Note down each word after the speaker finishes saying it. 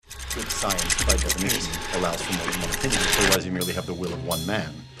science, by definition, allows for more than one opinion. Otherwise, you merely have the will of one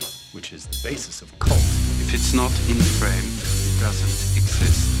man, which is the basis of cult. If it's not in the frame, it doesn't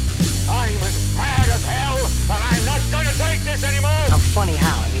exist. I'm as mad as hell, and I'm not gonna take this anymore! I'm funny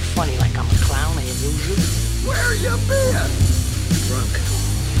how? I mean funny like I'm a clown, I amuse you? Where you been? Drunk.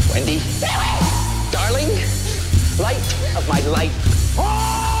 Wendy? Darling? Light of my life.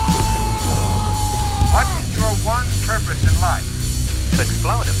 What's your one purpose in life? To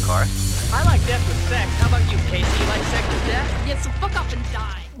explode, of course. I like death with sex. How about you, Casey? You like sex with death? Yeah, so fuck up and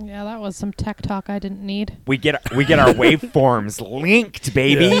die. Yeah, that was some tech talk I didn't need. We get our waveforms linked,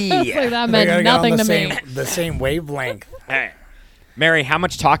 baby. It's like that meant nothing to me. The same wavelength. Hey, Mary, how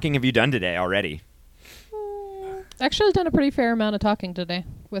much talking have you done today already? Actually, I've done a pretty fair amount of talking today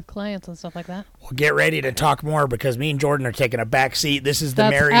with clients and stuff like that. Well, get ready to talk more because me and Jordan are taking a back seat. This is the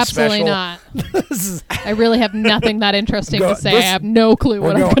That's Mary absolutely special. not. I really have nothing that interesting to say. I have no clue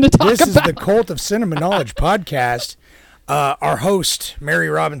what I'm going to talk about. This is the Cult of Cinema Knowledge podcast. Our host, Mary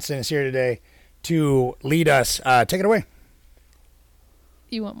Robinson, is here today to lead us. Take it away.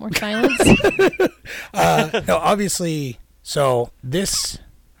 You want more silence? No, obviously. So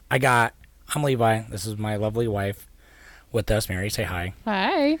I'm Levi. This is my lovely wife with us. Mary, say hi.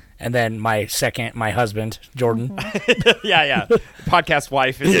 Hi. And then my husband, Jordan. Yeah. Podcast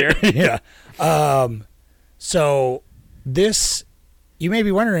wife is here. Yeah. So this, you may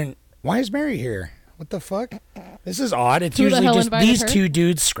be wondering, why is Mary here? What the fuck? This is odd. It's usually just these two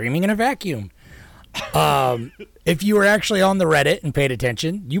dudes screaming in a vacuum. If you were actually on the Reddit and paid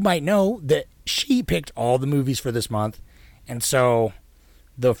attention, you might know that she picked all the movies for this month. And so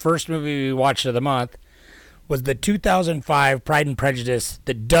the first movie we watched of the month was the 2005 Pride and Prejudice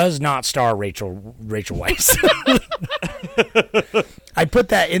that does not star Rachel Weisz. I put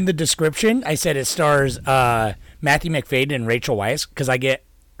that in the description. I said it stars Matthew McFadden and Rachel Weisz because I get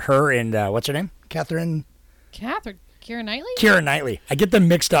her and what's her name? Keira Knightley? Keira Knightley. I get them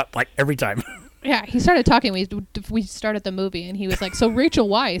mixed up like every time. Yeah, he started talking. We started the movie, and he was like, "So Rachel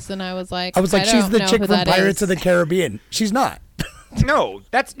Weisz," and I was like, "She's the chick from Pirates of the Caribbean." She's not. No,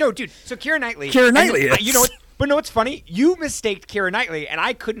 dude. So Keira Knightley. Is. You know what? But no, what's funny? You mistaked Keira Knightley, and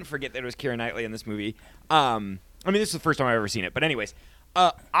I couldn't forget that it was Keira Knightley in this movie. I mean, this is the first time I've ever seen it. But anyways,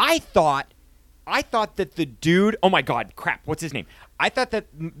 I thought that the dude. Oh my God, crap! What's his name? I thought that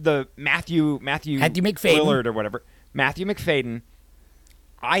the Matthew McFadden Willard or whatever, Matthew McFadden.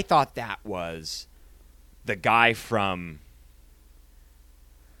 I thought that was the guy from.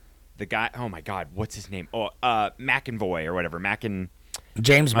 Oh my God, what's his name? Oh, McAvoy or whatever.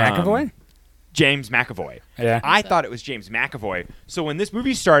 James McAvoy? James McAvoy. Yeah. I thought it was James McAvoy. So when this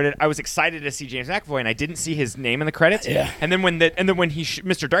movie started, I was excited to see James McAvoy, and I didn't see his name in the credits. Yeah. And then when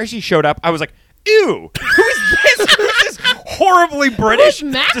Mr. Darcy showed up, I was like, "Ew, who is this? Who is this horribly British,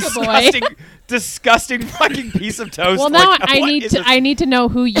 disgusting fucking piece of toast?" Well, now I need to know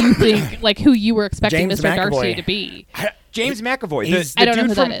who you think, like who you were expecting James Mr. McAvoy. Darcy to be. James McAvoy. I don't know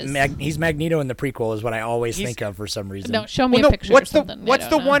who that is. He's Magneto in the prequel, is what I always think of for some reason. No, show me a picture. What's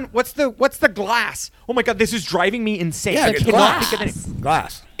the glass? Oh my God, this is driving me insane. Yeah, I cannot think of the name.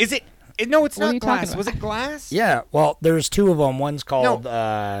 Glass. Is it? No, it's not you glass. talking about? Was it glass? Yeah. Well, there's two of them. One's called.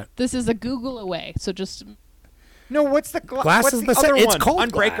 This is a Google away. So just. No, what's the glass? Glass What's is the other it's one? called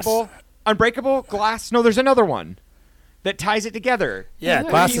Unbreakable. Glass. Unbreakable glass. No, there's another one that ties it together. Yeah,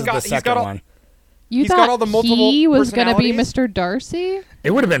 Glass is the second one. You He's thought got all the multiple he was going to be personalities? Mr. Darcy?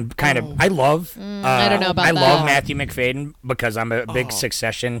 It would have been kind of. I love. I don't know about I that. love Matthew McFadden because I'm a big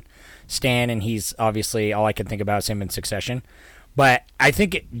Succession stan, and he's obviously all I can think about is him in Succession. But I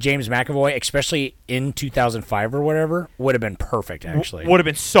think James McAvoy, especially in 2005 or whatever, would have been perfect. Actually, would have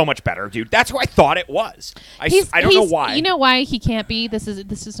been so much better, dude. That's who I thought it was. I don't know why. You know why he can't be? This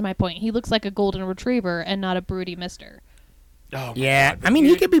is my point. He looks like a golden retriever and not a broody mister. Oh yeah, God, I mean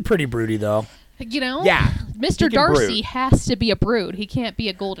he could be pretty broody though. You know? Yeah. Mr. Darcy has to be a brood. He can't be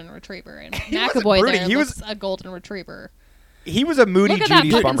a golden retriever. And McAvoy looks a golden retriever. He was a Moody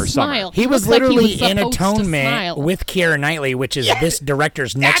Judy's Bummer Summer. He was literally in Atonement with Keira Knightley, which is this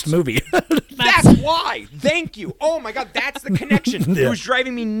director's next movie. That's why. Thank you. Oh my God, that's the connection. It was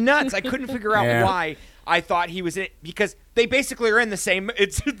driving me nuts. I couldn't figure out why I thought he was in it because they basically are in the same.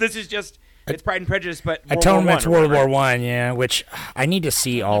 It's Pride and Prejudice, but Atonement's World War I, yeah. Which I need to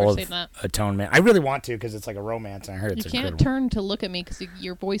see all of that. Atonement. I really want to because it's like a romance, and I heard it's incredible. You can't turn to look at me because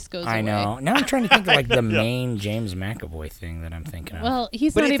your voice goes away. I know. Now I'm trying to think of like the main James McAvoy thing that I'm thinking of. Well,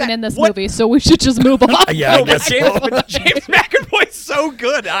 he's not even in this movie, so we should just move on. Yeah, I guess James McAvoy's so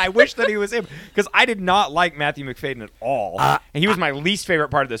good. I wish that he was him because I did not like Matthew McFadden at all, and he was my least favorite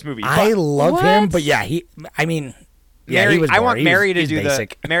part of this movie. I love him, but yeah, Yeah, Mary, he was I boring. want Mary to do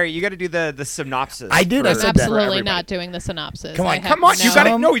basic. Mary, you got to do the synopsis. I did. I I'm said that. absolutely not doing the synopsis. Come on, I have Come on, you got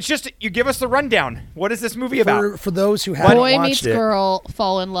no- to. No, it's just you give us the rundown. What is this movie about? For those who haven't Boy watched meets it, girl,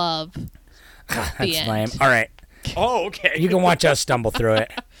 fall in love. that's the end. lame. All right, Oh, okay. you can watch us stumble through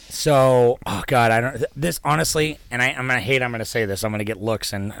it. So, oh god, I don't. This honestly, and I'm gonna say this. I'm gonna get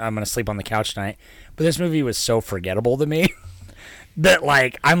looks, and I'm gonna sleep on the couch tonight. But this movie was so forgettable to me. That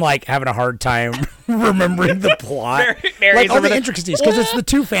I'm having a hard time remembering the plot, Mary's all over the there. intricacies, because it's the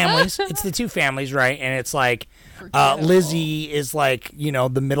two families. It's the two families, right? And it's Lizzie is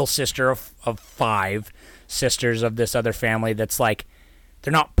the middle sister of 5 sisters of this other family. That's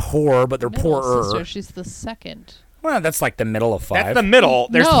they're not poor, but they're poorer. Sister, she's the second. Well, that's the middle of 5. That's the middle.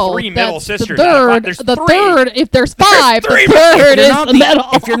 There's no, 3 middle that's sisters. The third. There's the 3. third. If there's 5, three the third is the middle.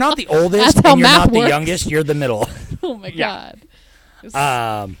 If you're not the oldest That's how and you're math not the works. youngest, you're the middle. Oh my Yeah. god.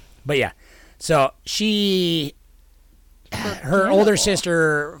 But yeah, so her older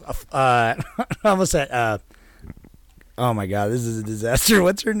sister, I almost said, oh my god, this is a disaster.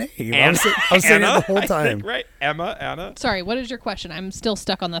 What's her name? I was saying it the whole time. I think, right? Anna. Sorry, what is your question? I'm still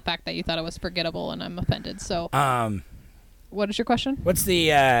stuck on the fact that you thought it was forgettable, and I'm offended. So, what is your question? What's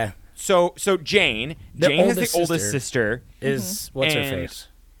the So Jane. Jane is the oldest sister. Is what's her And face?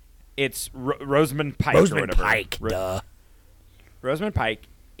 It's Rosamund Pike or Rosamund whatever. Pike. Duh. Rosamund Pike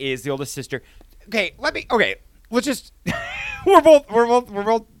is the oldest sister. Okay, let's just we're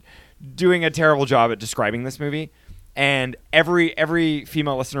both doing a terrible job at describing this movie, and every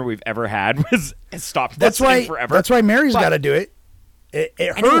female listener we've ever had has stopped listening forever. That's why Mary's got to do it.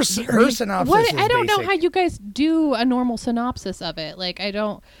 Her synopsis What? is I don't know basic. how you guys do a normal synopsis of it. I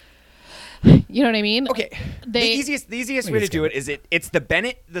don't. You know what I mean? Okay. The easiest way to do it is it's the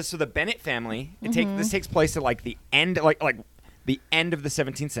Bennett. So the Bennett family. This takes place at the end the end of the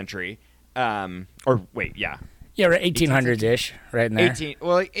 17th century. Or wait, yeah. Yeah, right, 1800s ish, right in there.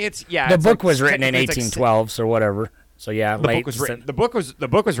 Well, it's The book was written in 1812, or whatever. So yeah, The book was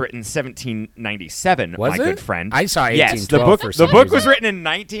written in 1797. Was my it? good friend. I saw 1812. Yes, the book was written in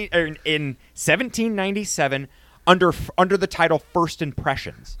 1797 under the title First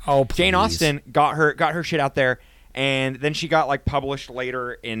Impressions. Oh, please. Jane Austen got her shit out there, and then she got published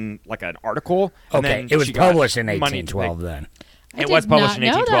later in an article. And Okay, then it was she got published in money to 1812 then. I It was did published not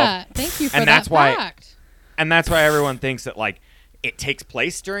in know 1812. that. Thank you for And that that's why- fact. And that's why everyone thinks that it takes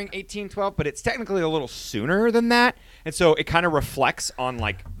place during 1812, but it's technically a little sooner than that. And so it kind of reflects on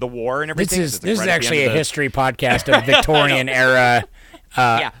the war and everything. This So it's, is right at the actually end a of the- history podcast of Victorian era.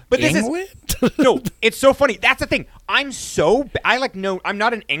 Yeah, but this England? no. It's so funny. That's the thing. I'm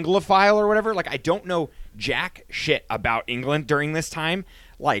not an Anglophile or whatever. I don't know jack shit about England during this time.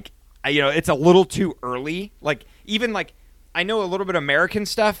 It's a little too early. I know a little bit of American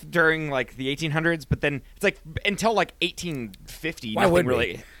stuff during the 1800s, but then it's until 1850 Why nothing would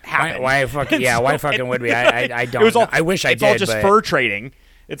really we? happened. Why fucking yeah? Why fucking would we? I don't. It was all, know. I wish I it's did. all just but fur trading.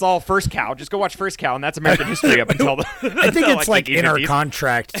 It's all First Cow. Just go watch First Cow, and that's American history up until the. I think it's in our 1850s.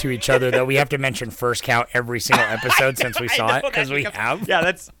 contract to each other that we have to mention First Cow every single episode since we saw it because we have.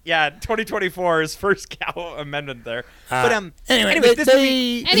 Yeah, 2024 is First Cow amendment there. But Anyway,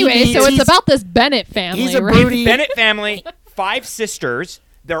 Anyway, so it's about this Bennett family, he's a right? broody. Bennett family, 5 sisters.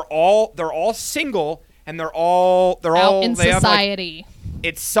 They're all single, and they're all Out in they have, society.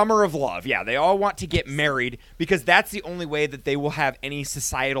 it's summer of love. Yeah, they all want to get married because that's the only way that they will have any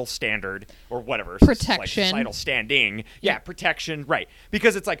societal standard or whatever Protection. societal standing. Yeah, protection. Right,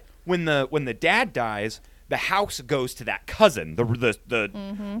 because it's when the dad dies, the house goes to that cousin,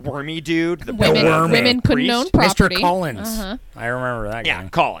 the wormy dude, the Women couldn't priest. own property. Mr. Collins. I remember that Yeah, guy.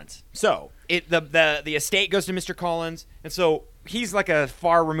 Collins. So the estate goes to Mr. Collins, and so he's a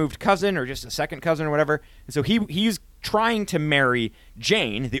far removed cousin or just a second cousin or whatever. And so he's trying to marry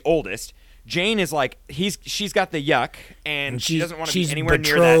Jane, the oldest. Jane is she's got the yuck, and she doesn't want to be anywhere near that.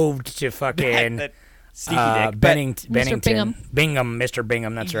 She's betrothed to fucking that sneaky dick. Bennington. Bingham, Mr.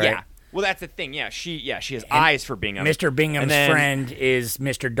 Bingham. That's right. Yeah. Well, that's the thing. Yeah, she has eyes for Bingham. Mr. Bingham's And then- Friend is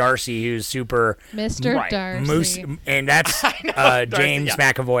Mr. Darcy, who's super Mr. Right. Darcy. moose, and that's James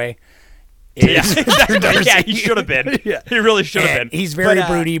yeah. McAvoy. Yeah, is exactly. Darcy. Yeah, he should have been. Yeah. He really should have And been. he's very But,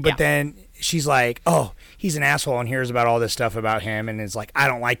 broody, but yeah. then she's like, "Oh, he's an asshole," and hears about all this stuff about him, and is like, "I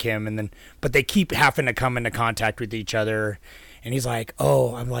don't like him." And then, but they keep having to come into contact with each other, and he's like,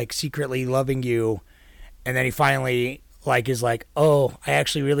 "Oh, I'm secretly loving you," and then he finally is like, "Oh, I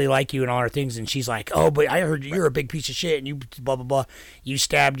actually really like you," and all her things, and she's like, "Oh, but I heard you're a big piece of shit, and you blah blah blah. You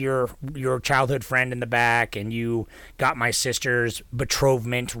stabbed your childhood friend in the back, and you got my sister's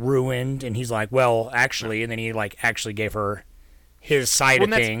betrothment ruined." And he's like, "Well, actually," and then he actually gave her his side of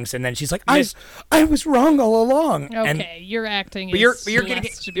things, and then she's like, I was wrong all along. Okay, you're acting. But you're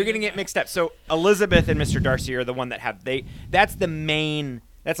getting it mixed up. So Elizabeth and Mr. Darcy are the one that have That's the main.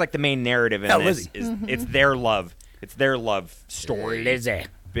 That's like the main narrative in this. It's their love. It's their love story. Lizzie.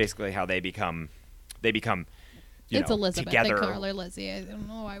 Basically, how they become. It's Elizabeth. Together. They call her Lizzie. I don't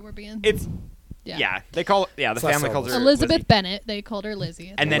know why we're being. It's. Yeah, they call it. Yeah, the family calls her Elizabeth Lizzie. Bennett. They called her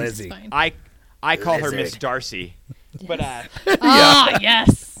Lizzie. And then Lizzie. I call her Miss Darcy. Yes. But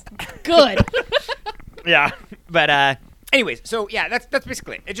yes, good. yeah, but anyways, so yeah, that's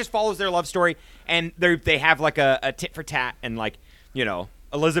basically it. It just follows their love story, and they have like a tit for tat, and like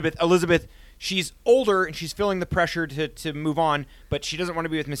Elizabeth, she's older and she's feeling the pressure to move on, but she doesn't want to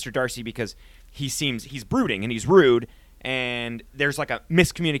be with Mr. Darcy because he's brooding and he's rude. And there's like a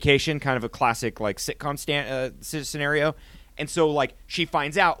miscommunication, kind of a classic like sitcom scenario. And so like she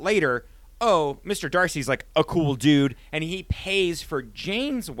finds out later, oh, Mr. Darcy's like a cool dude, and he pays for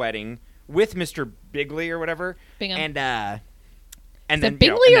Jane's wedding with Mr. Bigley or whatever. Bingham. And Is then it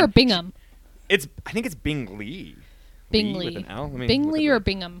Bingley or Bingham? I think it's Bingley. Bingley. With an L? Bingley or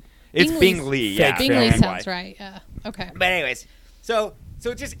Bingham? It's Bingley. Yeah. Bingley sounds right. Yeah. Okay. But anyways, so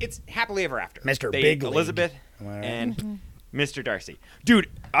it's happily ever after. Mr. Bigley. Elizabeth and Mr. Darcy. Dude,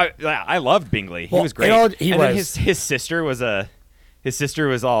 I loved Bingley. He Well, was great. then his sister was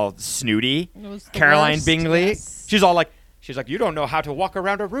all snooty. Was the Caroline worst, Bingley. yes. She's like, you don't know how to walk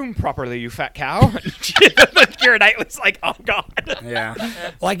around a room properly, you fat cow. Keira Knightley's like, oh god. Yeah.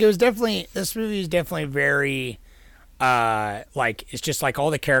 Like this movie is definitely very like it's just like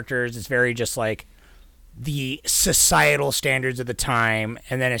all the characters, it's very just like the societal standards of the time,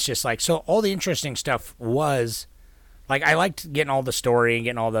 and then it's just like, so all the interesting stuff was like, I liked getting all the story and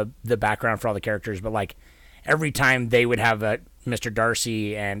getting all the background for all the characters, but like every time they would have Mr.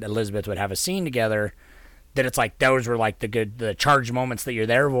 Darcy and Elizabeth would have a scene together, that it's like those were like the charged moments that you're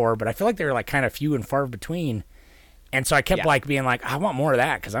there for, but I feel like they were like kind of few and far between. And so I kept like being like, I want more of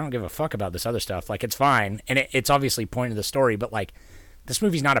that because I don't give a fuck about this other stuff. Like, it's fine, and it's obviously point of the story, but like this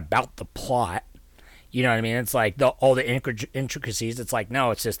movie's not about the plot. You know what I mean? It's like all the intricacies. It's like,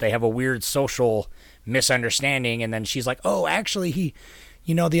 no, it's just they have a weird social misunderstanding, and then she's like, oh, actually he,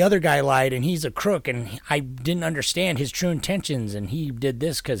 the other guy lied, and he's a crook, and I didn't understand his true intentions, and he did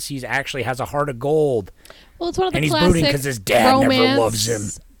this because he actually has a heart of gold. Well, it's one of the and he's classic brooding because his dad never loves him.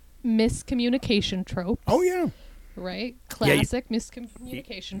 Miscommunication trope. Oh yeah. Right? Classic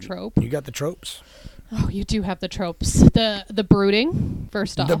miscommunication trope. You got the tropes. Oh, you do have the tropes. The brooding,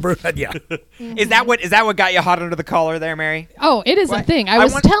 first off. Yeah. Is that what got you hot under the collar there, Mary? Oh, it is a thing. I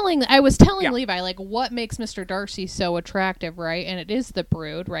was telling Yeah. Levi, like, what makes Mr. Darcy so attractive, right? And it is the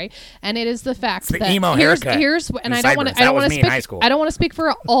brood, right? And it is the fact the that emo haircut. And I don't want to speak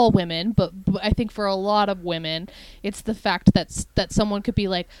for all women, but I think for a lot of women, it's the fact that someone could be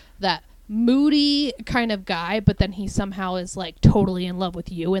like that moody kind of guy, but then he somehow is like totally in love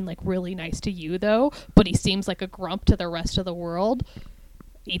with you and like really nice to you though, but he seems like a grump to the rest of the world.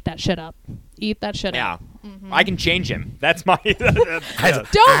 Eat that shit up. Yeah. Mm-hmm. I can change him. That's my don't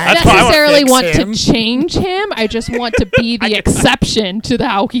necessarily want to change him. I just want to be the exception to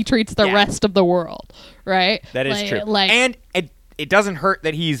how he treats the rest of the world, right? That is true. And it doesn't hurt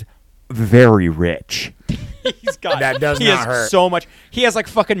that he's very rich. That does not hurt. So much. He has like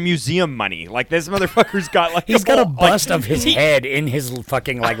fucking museum money. Like this motherfucker's got like he's got a bust of his head in his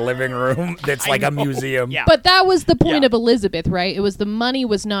fucking like living room. That's like a museum. Yeah. But that was the point of Elizabeth, right? It was the money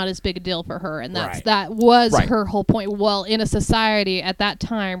was not as big a deal for her, and that was her whole point. Well, in a society at that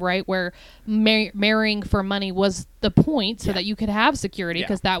time, right, where marrying for money was the point, so that you could have security,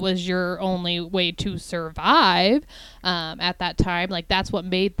 because that was your only way to survive at that time. Like that's what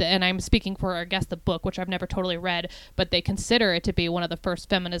made and I'm speaking for, I guess, the book, which I've never totally read, but they consider it to be one of the first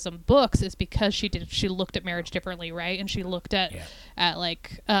feminism books, is because she looked at marriage differently, right? And she looked at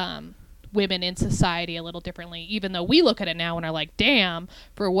like women in society a little differently, even though we look at it now and are like, damn,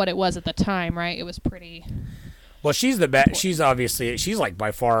 for what it was at the time, right? It was pretty. Well, she's the best. She's like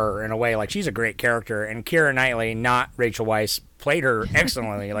by far in a way, like she's a great character, and Keira Knightley, not Rachel Weisz, played her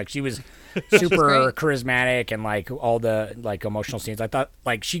excellently. Like she was super charismatic, and like all the like emotional scenes. I thought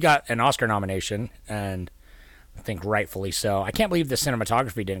like she got an Oscar nomination, and I think rightfully so. I can't believe the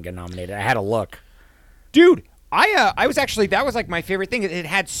cinematography didn't get nominated. I had a look. Dude, I was actually, that was like my favorite thing. It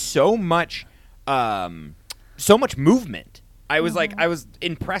had so much movement. I was like, I was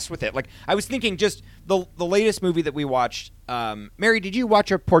impressed with it. Like I was thinking, just the latest movie that we watched. Mary, did you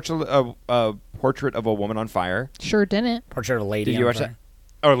watch a Portrait of a Woman on Fire? Sure didn't. Portrait of a Lady. Did you watch that?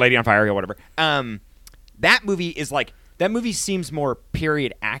 Or Lady on Fire or whatever. That movie is like, that movie seems more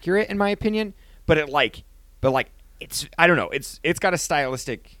period accurate in my opinion, but I don't know. It's got a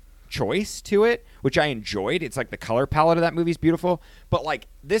stylistic choice to it, which I enjoyed. It's like the color palette of that movie is beautiful, but like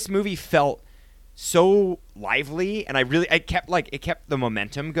this movie felt so lively, and it kept the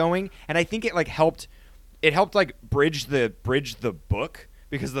momentum going, and I think it like helped like bridge the book,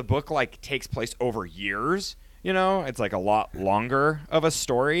 because the book like takes place over years. You know, it's like a lot longer of a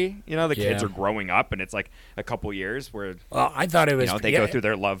story. You know, the kids are growing up, and it's like a couple years where I thought it was they go through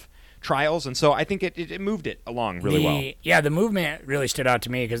their love trials, and so I think it moved it along really well. Yeah, the movement really stood out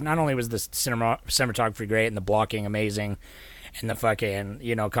to me because not only was the cinematography great and the blocking amazing, and the fucking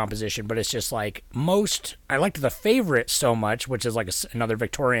composition, but it's just like I liked The Favorite so much, which is like another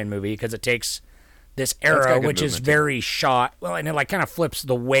Victorian movie, because it takes this era which is very shot well, and it like kind of flips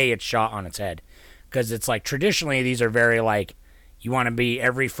the way it's shot on its head, because it's like traditionally these are very like you want to be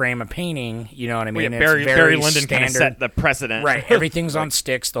every frame a painting, you know what I mean? Well, yeah, Barry Lyndon kind of set the precedent. Right, everything's on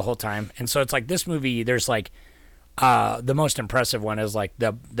sticks the whole time. And so it's like this movie, there's like the most impressive one is like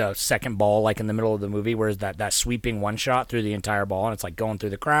the second ball, like in the middle of the movie, where that sweeping one shot through the entire ball, and it's like going through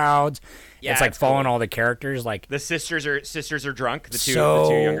the crowds. Yeah, it's like following all the characters. Like the sisters are drunk. The two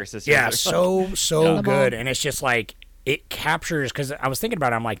younger sisters. Yeah, so good, and it's just like it captures, because I was thinking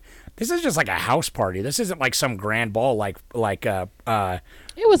about it. I'm like, this is just like a house party. This isn't like some grand ball. Like it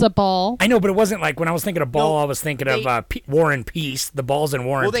was a ball. I know, but it wasn't like when I was thinking of ball. I was thinking of War and Peace. The balls in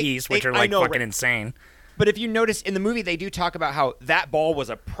War and Peace, which are like fucking insane. But if you notice in the movie, they do talk about how that ball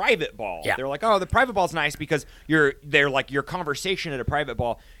was a private ball. Yeah. They're like, oh, the private ball's nice because they're like your conversation at a private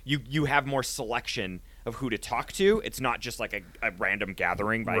ball. You have more selection of who to talk to. It's not just like a random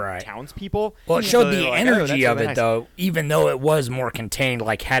gathering by townspeople. Well, it showed the energy of it, though, even though it was more contained.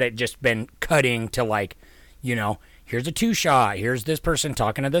 Like, had it just been cutting to, like, here's a two-shot, here's this person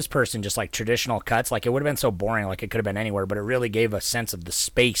talking to this person, just like traditional cuts, like, it would have been so boring, like, it could have been anywhere, but it really gave a sense of the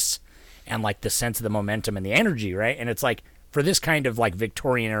space and, like, the sense of the momentum and the energy, right? And it's like, for this kind of like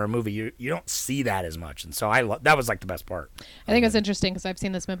Victorian era movie, you don't see that as much, and so that was like the best part. I think it's interesting because I've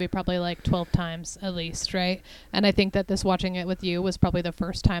seen this movie probably like 12 times at least, right? And I think that watching it with you was probably the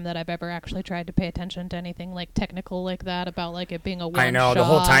first time that I've ever actually tried to pay attention to anything like technical like that, about like it being a one I know shot, the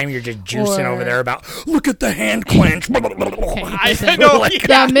whole time you're just juicing over there about look at the hand clench. Okay, I know,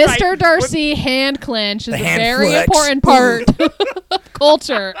 Mr. Darcy hand clench is a very important part of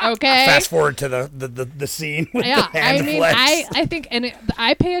culture. Okay, fast forward to the scene. With the hand I mean, flex. I think, and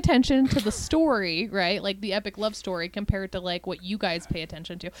I pay attention to the story, right? Like the epic love story compared to like what you guys pay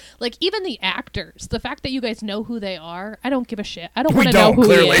attention to. Like even the actors, the fact that you guys know who they are, I don't give a shit. I don't want to know who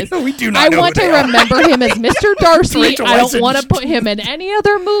he is. We do not. I want to remember him as Mr. Darcy. I don't want to put him in any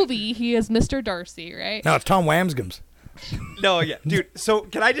other movie. He is Mr. Darcy, right? No, it's Tom Wamsgums. No, yeah, dude. So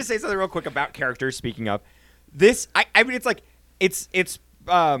can I just say something real quick about characters? Speaking of this, I mean, it's like it's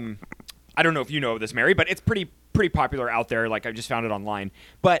I don't know if you know this, Mary, but it's pretty popular out there. Like I just found it online.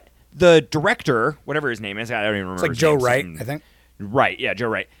 But the director, whatever his name is, I don't even remember. It's like Joe Wright, I think. Right, yeah, Joe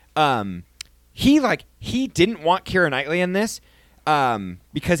Wright. He didn't want Keira Knightley in this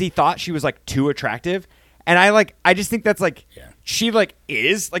because he thought she was like too attractive. And I just think that's like she like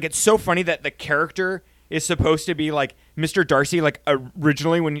is like, it's so funny that the character is supposed to be like Mr. Darcy. Like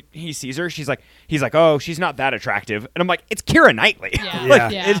originally when he sees her, he's like, oh, she's not that attractive, and I'm like, it's Keira Knightley. Yeah.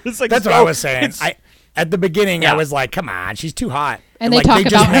 It's like, that's what I was saying. At the beginning, I was like, come on, she's too hot. And they talk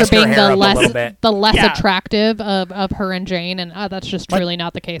about her being the less attractive of her and Jane, and that's just truly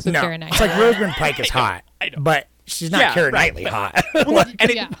not the case with Keira Knightley. It's like Rosamund Pike is hot, but she's not Keira Knightley hot.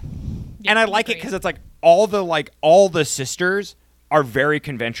 And I like it because it's like all the sisters are very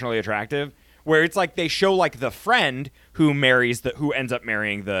conventionally attractive. Where it's like they show like the friend who ends up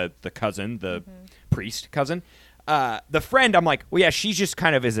marrying the cousin, the priest cousin. The friend, I'm like, well, yeah, she's just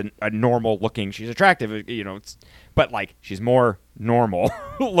kind of is a normal looking. She's attractive, but like she's more normal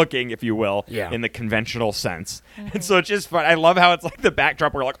looking, if you will, in the conventional sense. And so it's just fun. I love how it's like the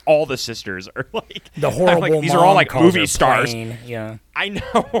backdrop where like all the sisters are like the horrible. Like, these are all like movie stars. Plain. Yeah, I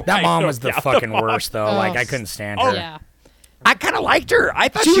know. That mom was the fucking worst though. Like I couldn't stand her. Yeah. I kind of liked her. I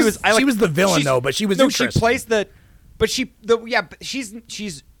thought she was. She was the villain though, but she was interesting. She plays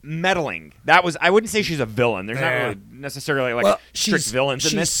she's meddling. That was. I wouldn't say she's a villain. There's not really necessarily like strict villains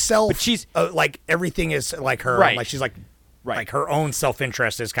in this. But she's like everything is like her. Right. Like she's like her own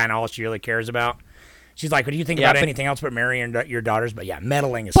self-interest is kind of all she really cares about. She's like, what do you think about anything else but marrying your daughters? But yeah,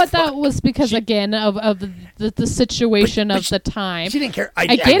 meddling is. But that was because again of the situation of the time. She didn't care. I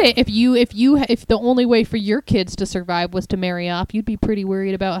get it. If the only way for your kids to survive was to marry off, you'd be pretty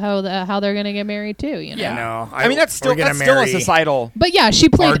worried about how they're gonna get married too. You know. Yeah, no. I mean that's still a societal. But yeah, she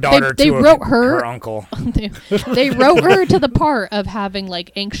played. They wrote her uncle. they wrote her to the part of having like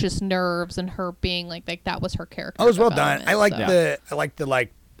anxious nerves and her being like that was her character. Oh, it was well done. I like the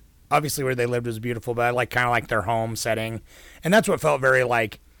obviously where they lived was beautiful, but I kind of like their home setting, and that's what felt very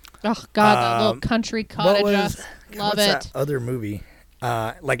like. Oh God, that little country cottage. Love it. That other movie,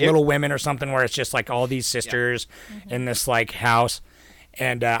 Little Women or something, where it's just like all these sisters in this like house,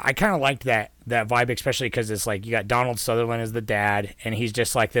 and I kind of liked that vibe, especially because it's like you got Donald Sutherland as the dad, and he's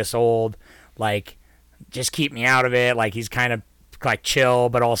just like this old like, just keep me out of it. Like he's kind of like chill,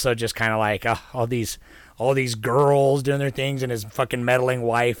 but also just kind of like all these girls doing their things, and his fucking meddling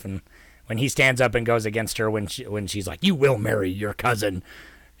wife, and when he stands up and goes against her when she's like, you will marry your cousin,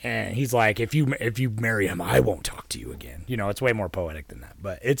 and he's like, if you marry him, I won't talk to you again. You know, it's way more poetic than that,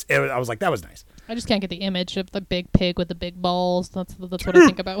 but I was like, that was nice. I just can't get the image of the big pig with the big balls. That's what I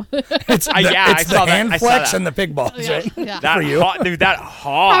think about. I saw the hand flex and the pig balls. Yeah. That for you. Dude, that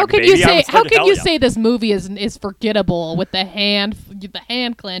hog. How can baby, you say this movie is forgettable with the hand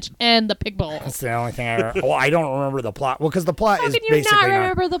clench and the pig balls? That's the only thing I don't remember the plot. Well, because the plot is basically. basically How can you not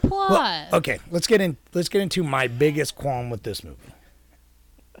remember the plot? Well, okay, let's get into my biggest qualm with this movie.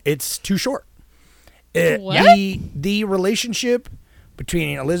 It's too short. What? The relationship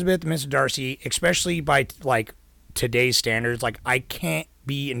between Elizabeth and Mr. Darcy, especially by like today's standards, like I can't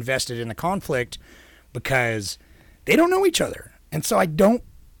be invested in the conflict because they don't know each other, and so I don't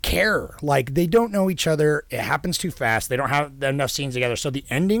care. Like they don't know each other. It happens too fast. They don't have enough scenes together. So the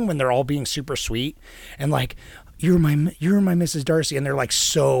ending when they're all being super sweet and like, you're my Mrs. Darcy, and they're like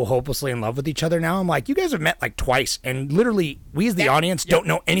so hopelessly in love with each other now. I'm like, you guys have met like twice, and literally we as the audience don't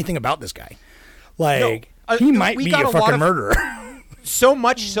know anything about this guy. Like he might be a fucking murderer. So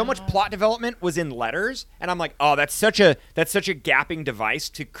much plot development was in letters, and I'm like, oh, that's such a gapping device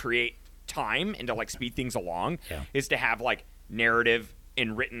to create time and to like speed things along. Is to have like narrative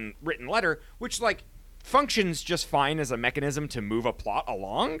in written letter, which like functions just fine as a mechanism to move a plot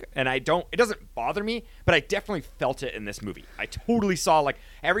along, and it doesn't bother me, but I definitely felt it in this movie. I totally saw like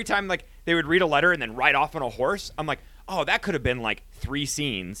every time like they would read a letter and then ride off on a horse, I'm like, oh, that could have been like 3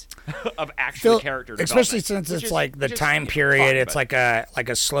 scenes of actual character development. Especially since it's like the time period, it's like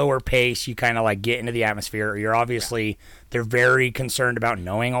a slower pace. You kind of like get into the atmosphere. You're obviously they're very concerned about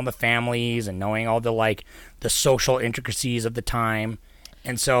knowing all the families and knowing all the like the social intricacies of the time,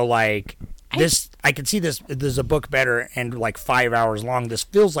 and so like. I could see this. There's a book better and like 5 hours long. This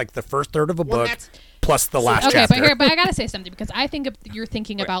feels like the first third of a book plus the last chapter. Okay, but I gotta say something because I think you're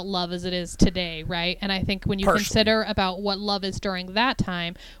thinking about love as it is today, right? And I think when you consider about what love is during that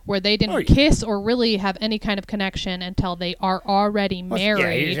time, where they didn't kiss or really have any kind of connection until they are already married.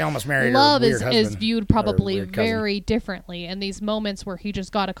 Yeah, he's almost married. Love is viewed probably very differently. And these moments where he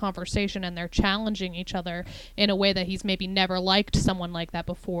just got a conversation and they're challenging each other in a way that he's maybe never liked someone like that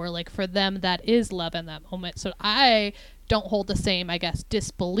before. Like for them, that is love in that moment. So I don't hold the same, I guess,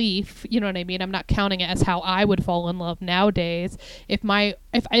 disbelief. You know what I mean? I'm not counting it as how I would fall in love nowadays. If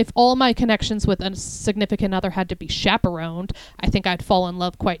all my connections with a significant other had to be chaperoned, I think I'd fall in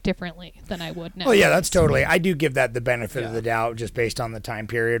love quite differently than I would now. Oh yeah, that's totally. I do give that the benefit of the doubt just based on the time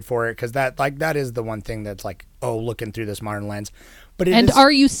period for it, because that is the one thing that's like, oh, looking through this modern lens. But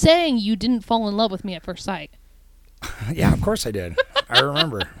are you saying you didn't fall in love with me at first sight? Yeah, of course I did. I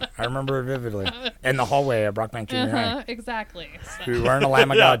remember it vividly. In the hallway at Brockbank Junior High. Exactly. We were wearing a Lamb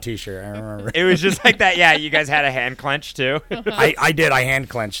of God t-shirt, I remember. It was just like that. Yeah, you guys had a hand clench too. I did. I hand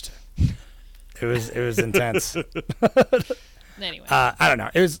clenched. It was intense. Anyway. I don't know.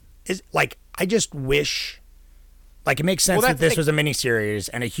 It's like, I just wish, like, it makes sense that this was a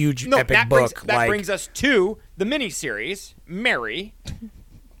miniseries and a huge epic book. That brings us to the miniseries, Mary.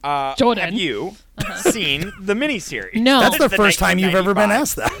 Jordan, have you seen the miniseries? No, that's the first time you've ever been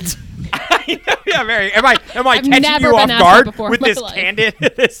asked that. Yeah, Mary. Am I catching you off guard with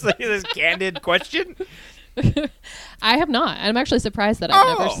this candid question? I have not. I'm actually surprised that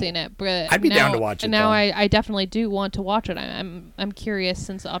I've never seen it. But I'd be down to watch it. Now I definitely do want to watch it. I'm curious,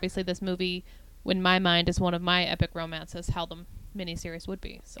 since obviously this movie, in my mind, is one of my epic romances, how the miniseries would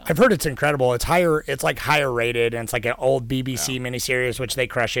be. So I've heard it's incredible. It's like higher rated, and it's like an old BBC miniseries, which they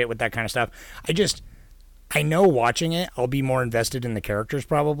crush it with that kind of stuff. I know watching it, I'll be more invested in the characters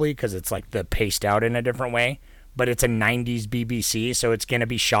probably because it's like the paced out in a different way. But it's a 90s BBC, so it's going to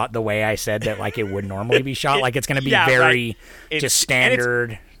be shot the way I said that like it would normally be shot. Like it's going to be just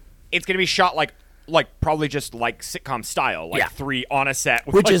standard. It's going to be shot like probably just like sitcom style, like 3 on a set,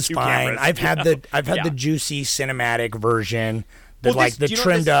 with which like is 2 fine. cameras. I've had the juicy cinematic version, the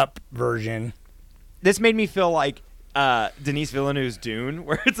trimmed up version. This made me feel like Denis Villeneuve's Dune,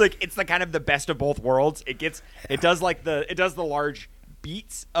 where it's the kind of the best of both worlds. It does the large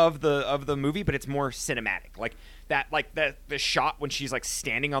beats of the movie, but it's more cinematic. The shot when she's like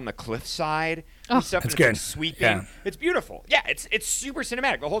standing on the cliffside and stuff, it's and good. It's like sweeping. Yeah. It's beautiful. Yeah, it's super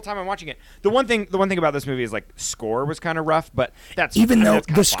cinematic the whole time I'm watching it. The one thing about this movie is like score was kind of rough, but that's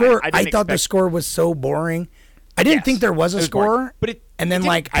the score. Fine. I thought the score was so boring. I didn't think there was a score, but and then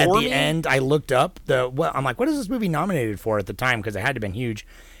like at the end, I looked up I'm like, what is this movie nominated for at the time? Because it had to have been huge,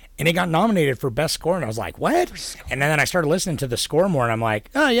 and it got nominated for best score, and I was like, what? And then I started listening to the score more, and I'm like,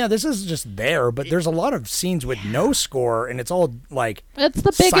 oh yeah, this is just there, but there's a lot of scenes with no score, and it's all like it's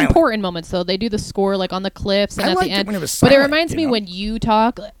the big silent. important moments though. They do the score like on the cliffs and I at liked the it end. when it was But silent, it reminds me know? when you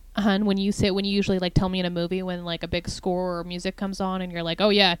talk. Hun, when you usually like tell me in a movie when like a big score or music comes on and you're like, oh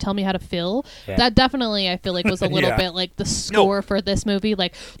yeah, tell me how to feel. Yeah. That definitely I feel like was a little bit like the score for this movie,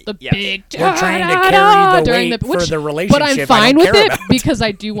 like the big We're trying to carry the weight for the relationship. But I'm fine with it about. because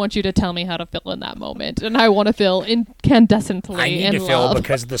I do want you to tell me how to feel in that moment, and I want to feel incandescently I need in to feel love.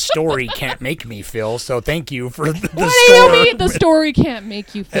 because the story can't make me feel. So thank you for the What score. do you mean the story can't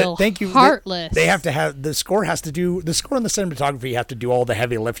make you feel Thank you. heartless? They have to have the score and the cinematography have to do all the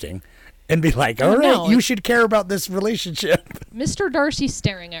heavy lifting. And be like, all right, you should care about this relationship. Mr. Darcy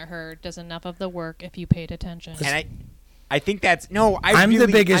staring at her does enough of the work if you paid attention. And I think that's I'm the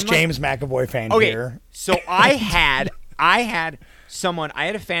biggest James McAvoy fan here. So I had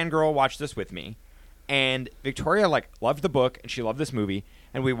a fangirl watch this with me, and Victoria loved the book and she loved this movie,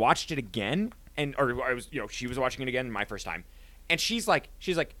 and we watched it again, she was watching it again my first time, and she's like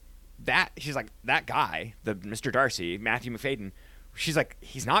that guy, the Mr. Darcy, Matthew Macfadyen. She's like,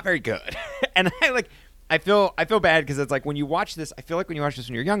 he's not very good. And I feel bad because it's like when you watch this, I feel like when you watch this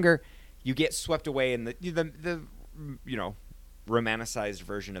when you're younger, you get swept away in the romanticized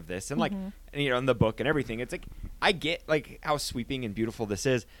version of this, and in the book and everything. It's like I get like how sweeping and beautiful this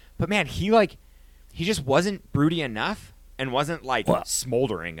is, but man, he just wasn't broody enough and wasn't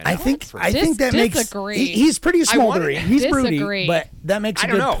smoldering enough. I think that makes he's pretty smoldery. He's broody, but that makes a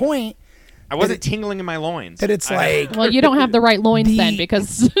good point. I wasn't tingling in my loins. That it's like... Well, you don't have the right loins then,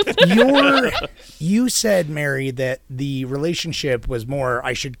 because... You said, Mary, that the relationship was more,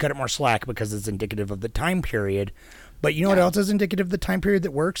 I should cut it more slack because it's indicative of the time period. But you know what else is indicative of the time period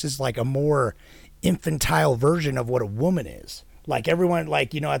that works? Is like a more infantile version of what a woman is. Like everyone,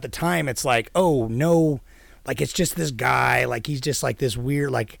 at the time, it's like, oh, no, it's just this guy. He's just this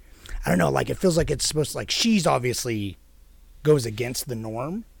weird, I don't know, it feels like it's supposed to, she's obviously goes against the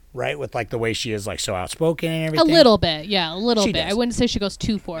norm. Right, with the way she is so outspoken and everything. A little bit, yeah, a little she bit. does. I wouldn't say she goes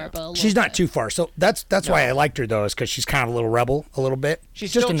too far, but she's not too far. So that's why I liked her though, is because she's kind of a little rebel, a little bit.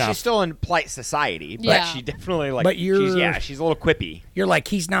 She's just still, enough. She's still in polite society, but she definitely she's a little quippy. You're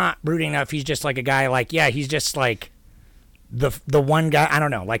he's not broody enough. He's just a guy. He's just the one guy. I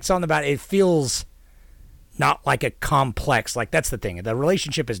don't know, something about it feels not like a complex. That's the thing. The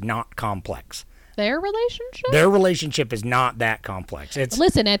relationship is not complex. Their relationship? Their relationship is not that complex.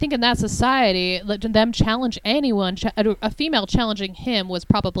 Listen, I think in that society, them challenge anyone, a female challenging him was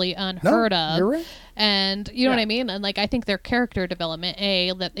probably unheard of. You're right. And you know what I mean? And I think their character development,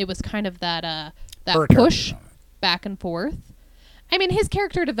 that it was kind of that push back and forth. I mean, his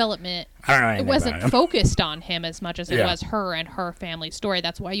character development, I don't know it wasn't focused on him as much as it was her and her family story.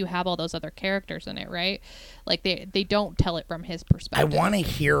 That's why you have all those other characters in it, right? They don't tell it from his perspective. I want to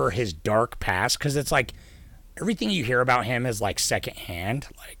hear his dark past because it's everything you hear about him is secondhand.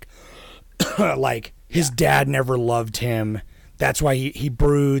 His dad never loved him. That's why he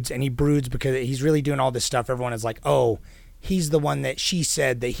broods, and he broods because he's really doing all this stuff. Everyone is like, oh, he's the one that she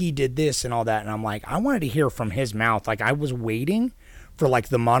said that he did this and all that. And I'm like, I wanted to hear from his mouth. I was waiting for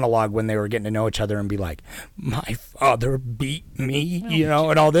the monologue when they were getting to know each other and be like, my father beat me, and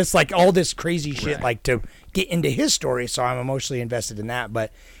all this, all this crazy shit, to get into his story. So I'm emotionally invested in that.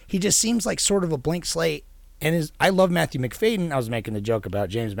 But he just seems like sort of a blank slate. And I love Matthew Macfadyen. I was making the joke about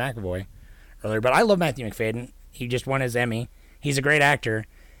James McAvoy earlier, but I love Matthew Macfadyen. He just won his Emmy. He's a great actor.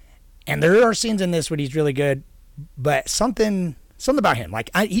 And there are scenes in this where he's really good, but something about him.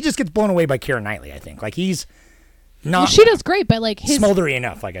 He just gets blown away by Keira Knightley, I think. He's not she does great, but his smoldery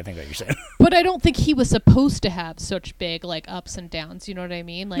enough, I think that you're saying. But I don't think he was supposed to have such big ups and downs. You know what I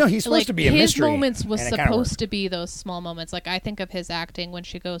mean? No, he's supposed to be a mystery. His moments was supposed to be those small moments. I think of his acting when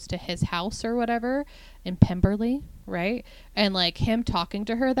she goes to his house or whatever in Pemberley, right? And him talking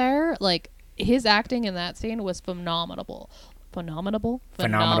to her there, his acting in that scene was phenomenal. Phenomenal. The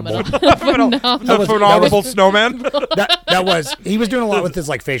phenomenal snowman. that was he was doing a lot with his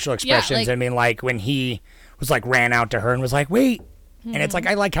like facial expressions. like, I mean, like when he was like ran out to her and was like, "Wait," and it's like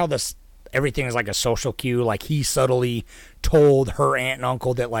I like how everything is like a social cue. Like he subtly told her aunt and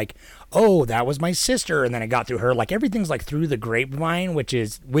uncle that like, "Oh, that was my sister," and then it got through her. Like everything's like through the grapevine, which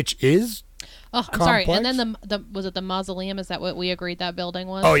is. Oh, I'm sorry. And then the was it the mausoleum? Is that what we agreed that building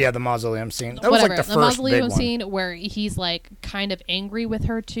was? Oh yeah, the mausoleum scene. That was like the first mausoleum big scene where he's like kind of angry with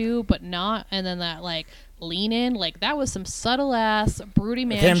her too, but not. And then that like lean in, like that was some subtle ass broody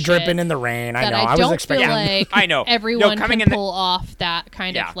man. Him shit dripping in the rain. I know. I was expecting. feel like I know. Everyone can pull off that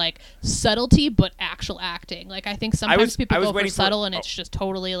kind of like subtlety, but actual acting. Like I think sometimes people go for subtle, and it's just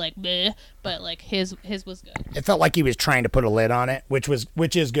totally like bleh, but like his was good. It felt like he was trying to put a lid on it, which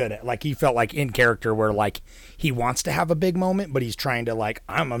is good. Like he felt like in character where like he wants to have a big moment, but he's trying to like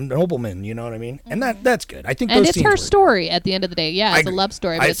I'm a nobleman, you know what I mean? And that's good. I think and those it's scenes her were story at the end of the day. Yeah, it's a love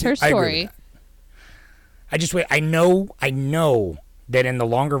story, but it's her story. I know that in the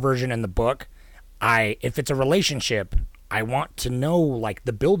longer version in the book, if it's a relationship, I want to know like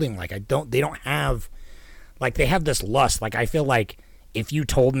the building. Like they don't have, like they have this lust. Like I feel like if you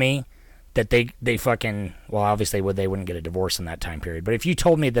told me that they fucking, well obviously they wouldn't get a divorce in that time period. But if you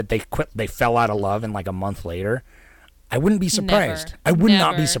told me that they fell out of love and like a month later, I wouldn't be surprised. Never. I would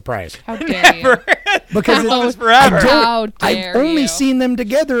not be surprised. How dare you? Because it's forever. I've only seen them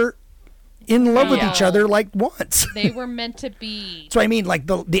together in love with each other like once. They were meant to be. So I mean, like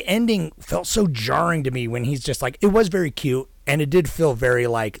the ending felt so jarring to me when he's just like, it was very cute and it did feel very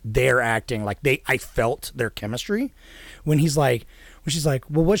like they're acting like I felt their chemistry when she's like,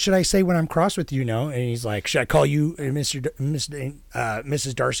 well, what should I say when I'm cross with you? No, and he's like, should I call you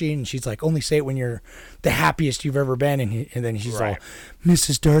Mrs. Darcy? And she's like, only say it when you're the happiest you've ever been. And then she's all,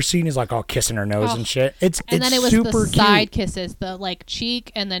 Mrs. Darcy, and he's like all kissing her nose and shit. And then it was super the side cute. kisses, the like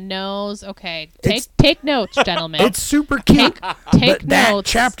cheek and the nose. Okay, take notes, gentlemen. It's super cute. Take but that notes.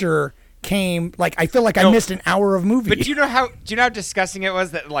 chapter came like I feel like I missed an hour of movie. But do you know how disgusting it was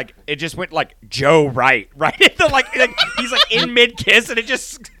that like it just went like Joe right the, like he's like in mid kiss and it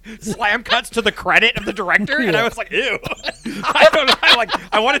just slam cuts to the credit of the director and I was like, ew. I don't know.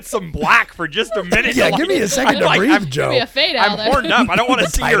 I wanted some black for just a minute. Yeah, give me a second to breathe, Joe. Give me a fade out I'm there. horned up. I don't want to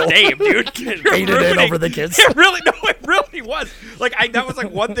see your name, dude. Faded in over the kids. It really was. Like that was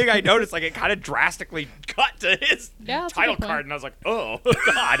like one thing I noticed. Like it kind of drastically cut to his title card, and I was like, oh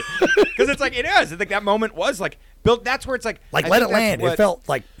god, because it's like it is. I think that moment was like built. That's where it's like let it land. It felt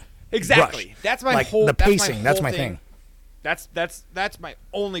like exactly. rushed. That's my like whole the pacing. That's my thing. thing. That's my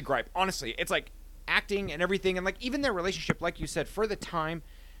only gripe. Honestly, it's like acting and everything, and like even their relationship, like you said, for the time,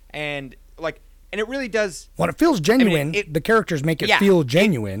 and it really does. When it feels genuine, I mean, the characters make it feel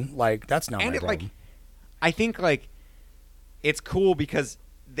genuine. Like that's not my problem. I think like it's cool because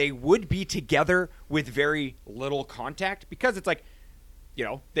they would be together with very little contact because it's like, you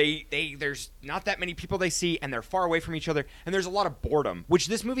know, they there's not that many people they see and they're far away from each other and there's a lot of boredom, which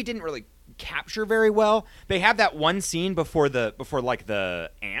this movie didn't really capture very well. They have that one scene before like the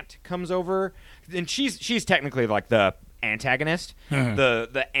aunt comes over, and she's technically like the antagonist,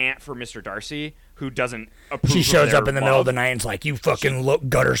 the aunt for Mr. Darcy, who doesn't approve. She shows of up in the middle of the night and's like, you fucking look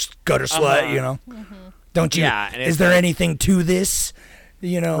gutter slut, you know. Don't you? Yeah, is there anything to this?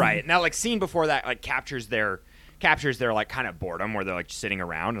 You know, right now, like scene before that, like captures their like kind of boredom where they're like just sitting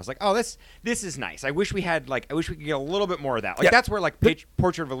around. I was like, oh, this is nice. I wish we could get a little bit more of that. Like that's where like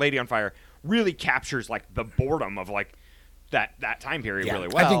Portrait of a Lady on Fire really captures like the boredom of like that time period really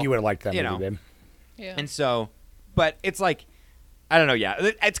well. I think you would have liked that movie, babe. Yeah. And so, but it's like, I don't know.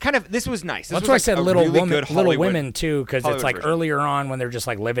 Yeah, it's kind of this was nice. That's why I said Little Women too, because it's like earlier on when they're just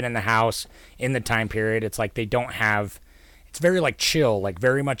like living in the house in the time period. It's like they don't have. It's very like chill, like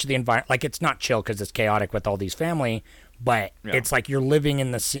very much the environment. Like it's not chill because it's chaotic with all these family, but it's like you're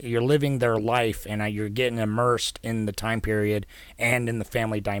living their life and you're getting immersed in the time period and in the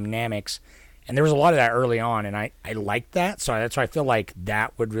family dynamics. And there was a lot of that early on, and I liked that. So that's why I feel like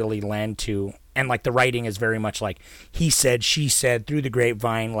that would really lend to. And, like, the writing is very much like, he said, she said, through the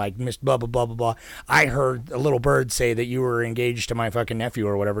grapevine, like, Miss blah, blah, blah, blah, blah. I heard a little bird say that you were engaged to my fucking nephew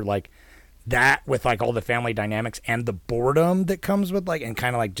or whatever. Like, that with, like, all the family dynamics and the boredom that comes with, like, and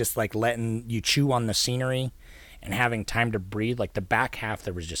kind of, like, just, like, letting you chew on the scenery and having time to breathe. Like, the back half,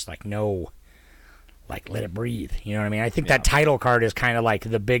 there was just, like, no, like, let it breathe. You know what I mean? I think that title card is kind of, like,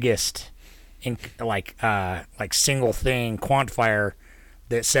 the biggest, like single thing, quantifier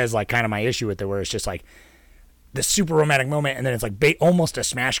that says like kind of my issue with it, where it's just like the super romantic moment and then it's like almost a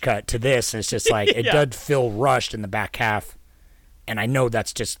smash cut to this, and it's just like it does feel rushed in the back half, and I know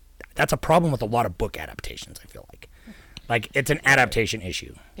that's a problem with a lot of book adaptations. I feel like Like, it's an adaptation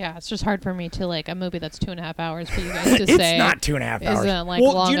issue. Yeah, it's just hard for me to, like, a movie that's 2.5 hours for you guys to say. It's not 2.5 hours. Isn't, like,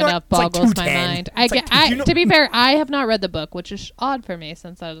 long enough, boggles my mind. To be fair, I have not read the book, which is odd for me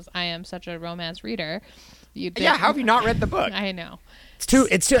since I am such a romance reader. How have you not read the book? I know.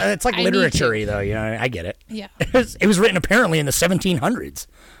 It's like literature-y, though. You know, I get it. Yeah. It was written apparently in the 1700s,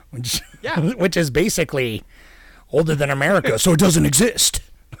 which is basically older than America, so it doesn't exist.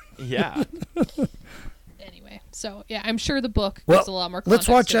 Yeah. Anyway, so yeah, I'm sure the book gives a lot more context.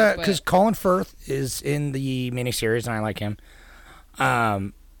 Let's watch because Colin Firth is in the miniseries, and I like him.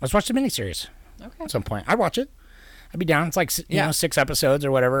 Let's watch the miniseries at some point. I'd watch it. I'd be down. It's like 6 episodes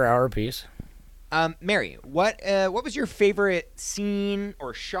or whatever, hour apiece. Mary, what was your favorite scene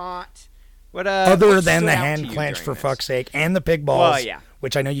or shot? Other than the hand clench, for fuck's sake, and the pig balls,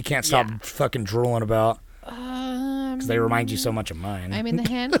 which I know you can't stop fucking drooling about. Because they remind you so much of mine. I mean, the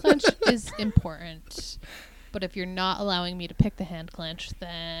hand clench is important, but if you're not allowing me to pick the hand clench,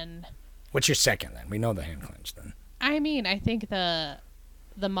 then... What's your second, then? We know the hand clench, then. I mean, I think the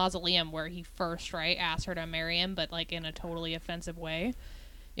mausoleum where he first, asked her to marry him, but, like, in a totally offensive way.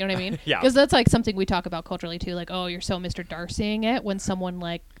 You know what I mean? Yeah. Because that's, like, something we talk about culturally, too. Like, oh, you're so Mr. Darcying it when someone,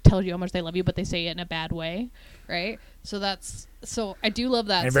 like, tells you how much they love you, but they say it in a bad way, right? So I do love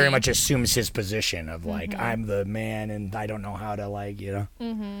that. And it very much assumes his position of, like, I'm the man and I don't know how to, like, you know.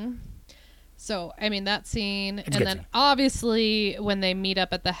 Mm-hmm. So, I mean, that scene. And then, obviously, when they meet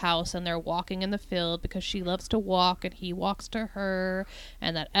up at the house and they're walking in the field because she loves to walk and he walks to her,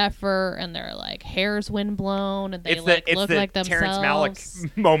 and that effort, and their, like, hair's windblown, and they, look like themselves. Terrence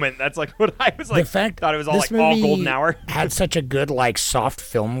Malick moment. That's, like, what I was, like, thought it was all, like, all golden hour. Had such a good, like, soft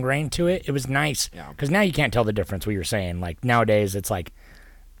film grain to it. It was nice. Because now you can't tell the difference, what you're saying. Like, nowadays, it's, like,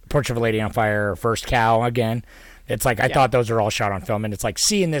 Portrait of a Lady on Fire, First Cow, again. It's like, I thought those were all shot on film, and it's like,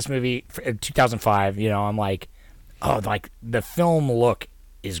 seeing this movie in 2005, you know, I'm like, oh, like, the film look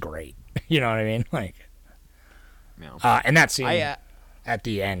is great. You know what I mean? Like, and that scene at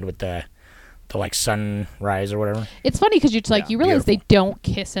the end with the like, sunrise or whatever. It's funny because you realize they don't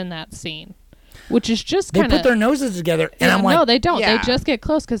kiss in that scene. Which is just kind of... They put their noses together, and I'm like... No, they don't. Yeah. They just get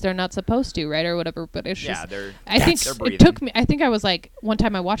close because they're not supposed to, right? Or whatever, but it's just... I think it took me... I think I was like... One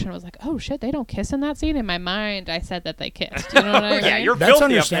time I watched it, and I was like, oh, shit, they don't kiss in that scene? In my mind, I said that they kissed. You know what I mean? Yeah, you're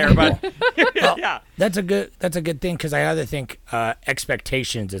filthy up there, but... Well, that's a good thing, because I either think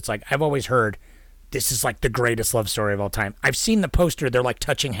expectations, it's like, I've always heard... This is like the greatest love story of all time. I've seen the poster, they're like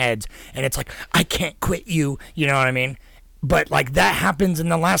touching heads, and it's like, I can't quit you, you know what I mean? But like that happens in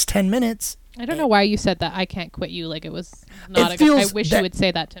the last 10 minutes. I don't know why you said that. I can't quit you. Like it was not a good. I wish you would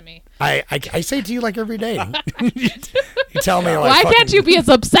say that to me. I say it to you like every day. You tell me like. Why can't you be as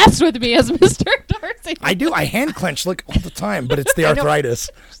obsessed with me as Mr. Darcy? I do. I hand clench all the time, but it's the arthritis.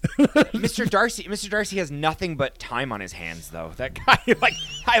 Mr. Darcy has nothing but time on his hands, though. That guy,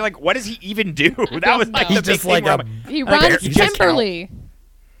 what does he even do? That was like the big thing. He runs Pemberley.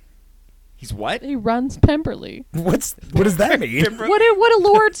 He's what? He runs Pemberley. What does that mean? What do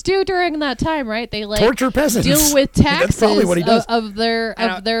lords do during that time, right? They like torture peasants. Deal with taxes what he does. of their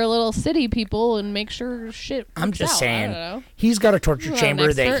little city people and make sure shit works I'm just out. saying. I don't know. He's got a torture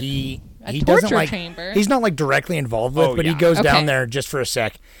chamber that he doesn't like. Chamber. He's not like directly involved with, but he goes down there just for a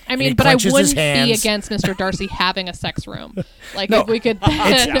sec. I mean, but I wouldn't be against Mr. Darcy having a sex room. Like if we could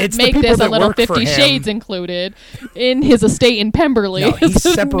it's make this a little 50 Shades included in his estate in Pemberley. No, he's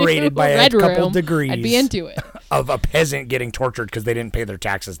separated by a couple degrees. I'd be into it. Of a peasant getting tortured because they didn't pay their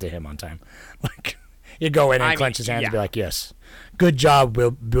taxes to him on time. Like you go in and clench his hands and be like, "Yes, good job,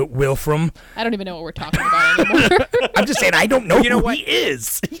 Wilfram." I don't even know what we're talking about anymore. I'm just saying I don't know who he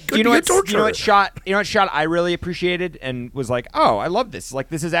is. He could be a torturer. You know what shot I really appreciated and was like, oh, I love this. Like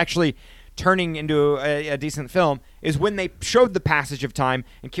this is actually turning into a decent film. Is when they showed the passage of time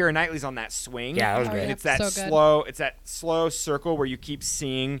and Keira Knightley's on that swing. Yeah, that was great. And it's that slow. It's that slow circle where you keep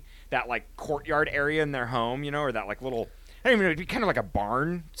seeing that like courtyard area in their home, you know, or that like little. I don't even know, it'd be kind of like a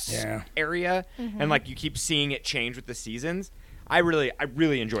barn area, and like you keep seeing it change with the seasons. I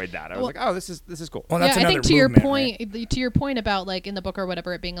really enjoyed that. I was like, oh, this is cool. Well, that's I think to movement, your point about like in the book or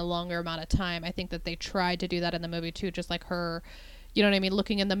whatever it being a longer amount of time, I think that they tried to do that in the movie too, just like her, you know what I mean,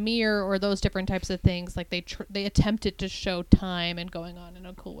 looking in the mirror or those different types of things. Like they attempted to show time and going on in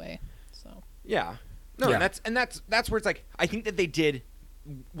a cool way. So and that's where it's like I think that they did.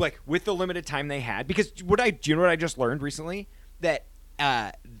 Like with the limited time they had, because do you know what I just learned recently? That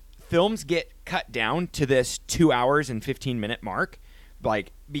films get cut down to this 2 hours and 15-minute mark,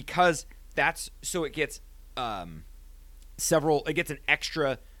 like because that's so it gets it gets an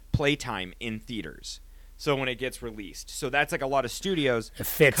extra playtime in theaters. So when it gets released, so that's like a lot of studios. It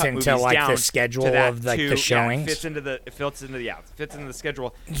fits cut into movies like down the schedule to that of like too. the showings. Yeah, it fits into the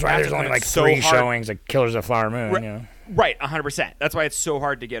schedule. That's why there's only like 3 showings, like Killers of the Flower Moon. Right, You know? right, 100%. That's why it's so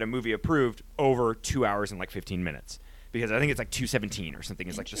hard to get a movie approved over 2 hours and like 15 minutes. Because I think it's like 2:17 or something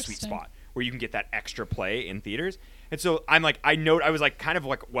is like the sweet spot where you can get that extra play in theaters. And so I'm like, I was like kind of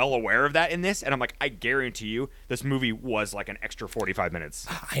like well aware of that in this, and I'm like, I guarantee you, this movie was like an extra 45 minutes.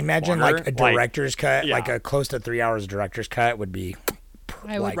 I imagine longer. like a director's cut, yeah. like a close to 3 hours director's cut would be.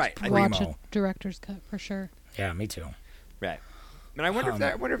 I would like, watch a director's cut for sure. Yeah, me too. Right. And I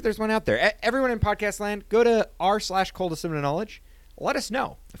wonder if there's one out there. Everyone in podcast land, go to r/coldest of knowledge. Let us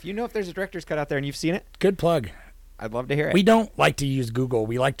know if you know if there's a director's cut out there and you've seen it. Good plug. I'd love to hear it. We don't like to use Google.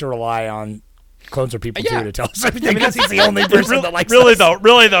 We like to rely on Clones or People too to tell us everything. I mean, because he's the only person that likes really us.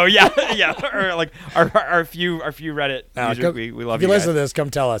 Really though, yeah. Or like our few Reddit users, we love if you guys. listen to this,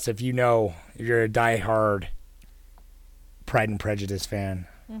 come tell us if you know if you're a diehard Pride and Prejudice fan.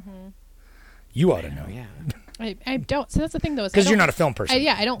 Mm-hmm. You ought to know. Yeah. I don't. So that's the thing, though, because you're not a film person.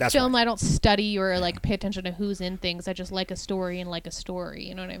 I don't That's film. why. I don't study or like pay attention to who's in things. I just like a story and like a story.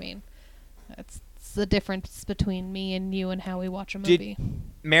 You know what I mean? That's the difference between me and you and how we watch a movie.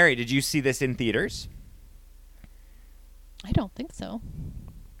 Mary, did you see this in theaters? I don't think so.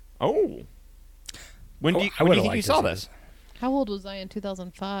 Oh. When do you think you saw this? How old was I in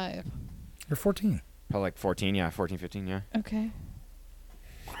 2005? You're 14. Probably like 14, 15, yeah. Okay.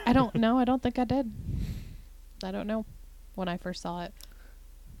 I don't know. I don't think I did. I don't know when I first saw it.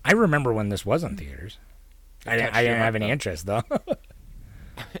 I remember when this was in theaters. I didn't have any interest, though.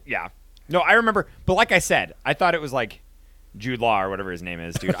 Yeah. No, I remember. But like I said, I thought it was like Jude Law or whatever his name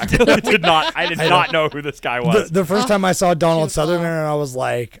is, dude. I really did not know who this guy was. The first time I saw Donald Sutherland, I was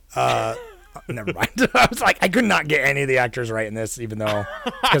like, never mind. I was like, I could not get any of the actors right in this, even though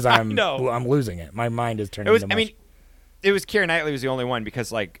because I'm losing it. My mind is turning. It was Keira Knightley was the only one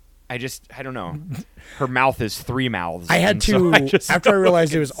because like I don't know. Her mouth is 3 mouths. I had to after I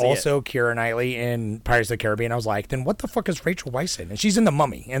realized it was also it. Keira Knightley in Pirates of the Caribbean. I was like, then what the fuck is Rachel Weisz in? And she's in The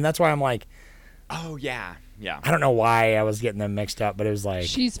Mummy, and that's why I'm like, oh yeah. I don't know why I was getting them mixed up, but it was like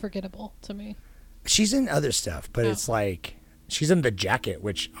she's forgettable to me. She's in other stuff, but it's like she's in The Jacket,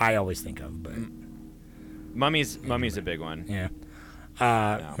 which I always think of. But Mummy's a big one. Yeah.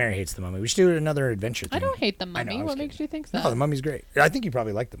 Mary hates The Mummy. We should do another adventure thing. I don't hate The Mummy. What makes you think so? No, The Mummy's great. I think you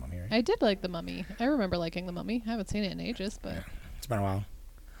probably like The Mummy, right? I did like The Mummy. I remember liking The Mummy. I haven't seen it in ages, but it's been a while.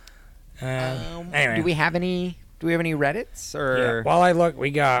 Anyway, do we have any Reddits or? Yeah. While I look, we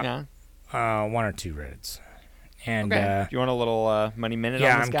got 1 or 2 Reddits. And do you want a little money minute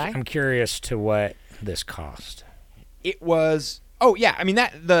on this guy? I'm curious to what this cost. It was. Oh yeah, I mean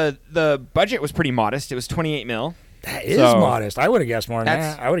that the budget was pretty modest. It was 28 mil. That is modest. I would have guessed more than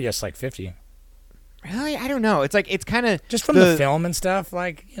that. I would have guessed like 50. Really? I don't know. It's like it's kind of just from the film and stuff,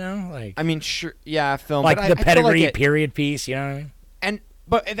 like like. I mean, sure, yeah, film, like but the pedigree period piece, you know what I mean?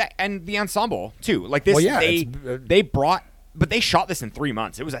 And the ensemble too. Like this, they brought, but they shot this in 3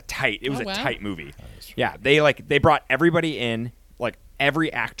 months. It was a tight movie. Yeah, they brought everybody in. Like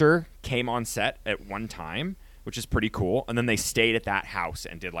every actor came on set at one time, which is pretty cool. And then they stayed at that house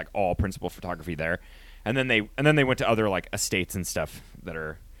and did like all principal photography there. And then they went to other like estates and stuff that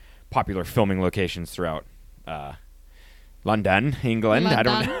are popular filming locations throughout London, England. I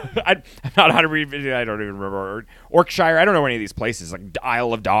don't know. I'm not how to read. I don't even remember Yorkshire. I don't know any of these places like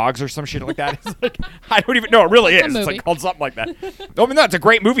Isle of Dogs or some shit like that. It's like, I don't even know. It really is. It's like called something like that. I mean, that's a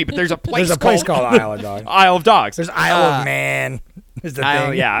great movie, but there's a place. There's a place called Isle of Dogs. Isle of Dogs. There's Isle of Man. Is the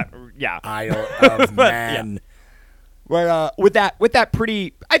thing? Yeah. Isle of Man. Yeah. But with that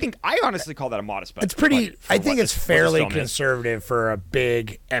pretty, I honestly call that a modest budget. It's pretty. I think it's fairly conservative for a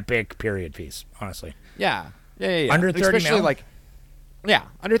big epic period piece. Honestly. Yeah. Under 30 especially mil.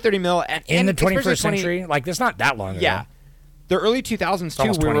 Under 30 mil in the 21st century. Like it's not that long ago. Yeah. The early 2000s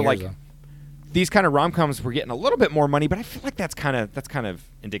too. We were like, these kind of rom-coms were getting a little bit more money, but I feel like that's kind of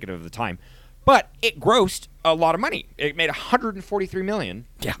indicative of the time. But it grossed a lot of money. It made $143 million.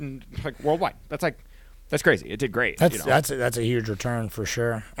 Yeah. Like worldwide. That's crazy. It did great. That's a huge return for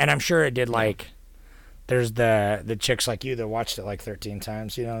sure. And I'm sure it did like there's the chicks like you that watched it like 13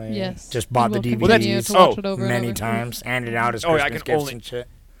 times, you know what I mean? Yes. Just bought the DVDs many times, handed out as Christmas gifts and shit.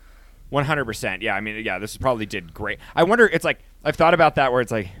 100%. Yeah, I mean, this probably did great. I wonder, it's like, I've thought about that where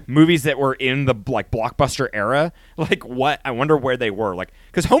it's like movies that were in the like blockbuster era, like what, I wonder where they were. Like,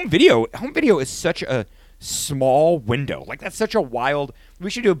 because home video is such a small window. Like that's such a wild, we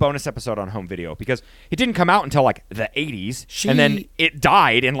should do a bonus episode on home video because it didn't come out until like the 80s and then it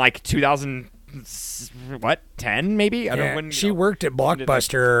died in like 2000, what, 10 maybe? I don't know when. She worked at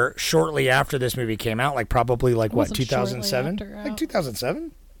Blockbuster shortly after this movie came out, like probably like what, 2007? Like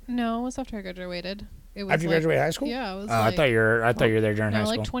 2007? No, it was after I graduated. It was after you graduated high school? Yeah, it was. I thought you were there during high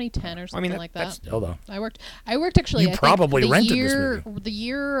school. Like 2010 or something like that. That's still though. I worked actually. You probably rented this movie. The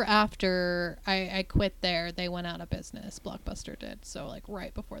year after I quit there, they went out of business. Blockbuster did, so like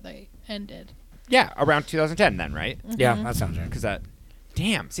right before they ended. Yeah, around 2010 then, right? Mm-hmm. Yeah, that sounds right. Because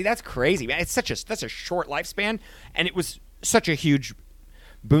damn, see, that's crazy, man. It's such a short lifespan, and it was such a huge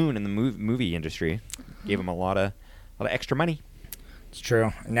boon in the movie industry. Gave them a lot of extra money. It's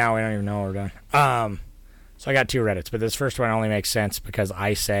true. Now we don't even know what we're doing. So I got 2 Reddits, but this first one only makes sense because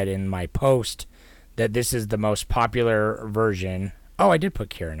I said in my post that this is the most popular version. Oh, I did put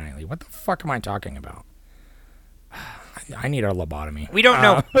Keira Knightley. What the fuck am I talking about? I need a lobotomy. We don't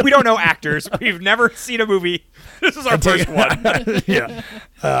know. We don't know actors. We've never seen a movie. This is our first one. Yeah.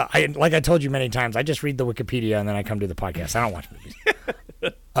 Like I told you many times, I just read the Wikipedia and then I come to the podcast. I don't watch movies.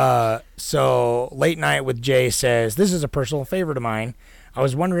 So Late Night with Jay says, this is a personal favorite of mine. I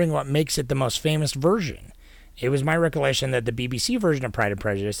was wondering what makes it the most famous version. It was my recollection that the BBC version of Pride and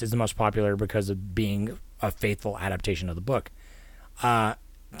Prejudice is the most popular because of being a faithful adaptation of the book.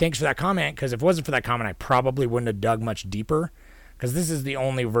 Thanks for that comment, because if it wasn't for that comment, I probably wouldn't have dug much deeper, because this is the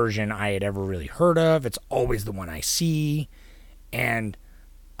only version I had ever really heard of. It's always the one I see, and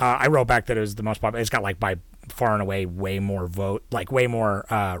I wrote back that it was the most popular. It's got, like, by far and away way more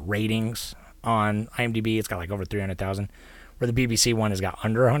ratings on IMDb. It's got, like, over 300,000, where the BBC one has got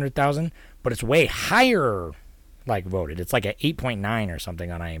under 100,000, but it's way higher, like, voted. It's like an 8.9 or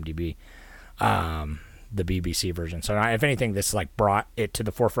something on IMDb. The BBC version. So if anything, this like brought it to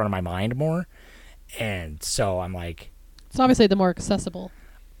the forefront of my mind more. And so I'm like, it's obviously the more accessible.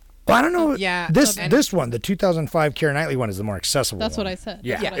 Well, I don't know. Yeah. This one, the 2005 Keira Knightley one, is the more accessible. That's one. what I said.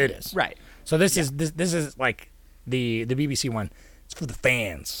 Yeah, it is. Right. So this is like the BBC one. It's for the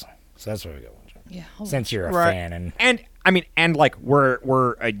fans. So that's what we go. Yeah. Since you're a fan and like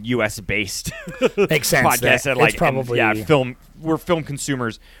we're a US based makes sense podcast that like it's probably we're film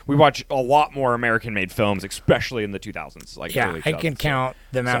consumers. We watch a lot more American made films, especially in the 2000s. Like yeah, early 2000s, I can count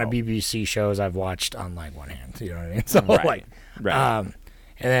the amount of BBC shows I've watched on like one hand. You know what I mean? So right. And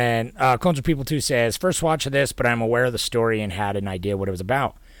then Clones of People 2 says, first watch of this, but I'm aware of the story and had an idea what it was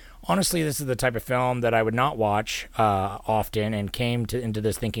about. Honestly, this is the type of film that I would not watch often, and came into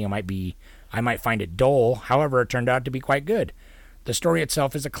this thinking I might find it dull. However, it turned out to be quite good. The story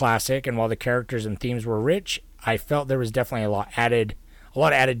itself is a classic, and while the characters and themes were rich, I felt there was definitely a lot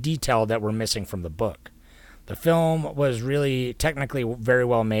of added detail that were missing from the book. The film was really technically very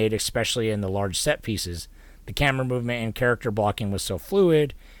well made, especially in the large set pieces. The camera movement and character blocking was so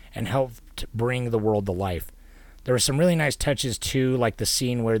fluid and helped bring the world to life. There were some really nice touches too, like the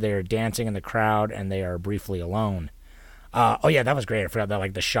scene where they are dancing in the crowd and they are briefly alone. Oh yeah, that was great. I forgot that,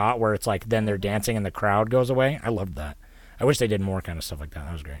 like the shot where it's like then they're dancing and the crowd goes away. I loved that. I wish they did more kind of stuff like that.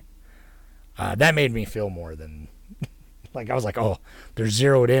 That was great. That made me feel more than like I was like, oh, they're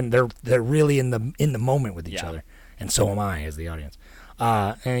zeroed in. They're really in the moment with each other, and so am I as the audience.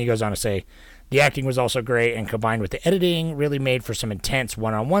 And he goes on to say, the acting was also great, and combined with the editing, really made for some intense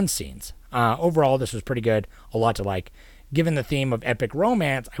one-on-one scenes. Overall, this was pretty good. A lot to like. Given the theme of epic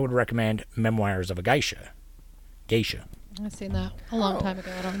romance, I would recommend Memoirs of a Geisha. I've seen that a long time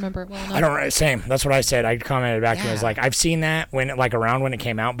ago. I don't remember it well enough. I don't. Same. That's what I said. I commented back to him. I was like, I've seen that around when it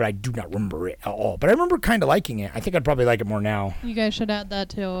came out, but I do not remember it at all. But I remember kind of liking it. I think I'd probably like it more now. You guys should add that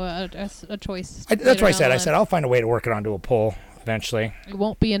to a choice. That's what I said. I said I'll find a way to work it onto a poll eventually. It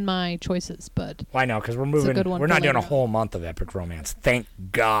won't be in my choices, but I know because we're moving. We're not doing a whole month of epic romance. Thank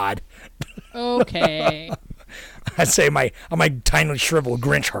God. Okay. I say my tiny shriveled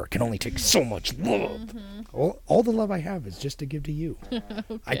Grinch heart can only take so much love. Mm-hmm. All the love I have is just to give to you.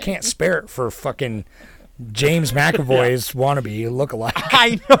 Okay. I can't spare it for fucking James McAvoy's wannabe lookalike.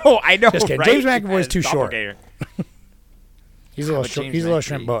 I know. Just kidding. Right? James McAvoy's too short. He's a little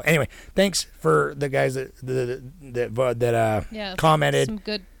shrimp boat. Anyway, thanks for the guys that commented. Some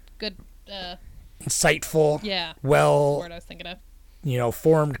good insightful. Yeah. Well, word I was thinking of.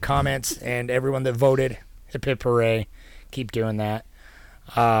 Formed comments, and everyone that voted. Hip hip hooray. Keep doing that.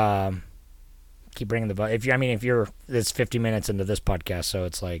 Keep bringing the vote. If you're this 50 minutes into this podcast, so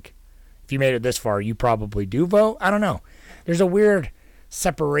it's like if you made it this far, you probably do vote. I don't know. There's a weird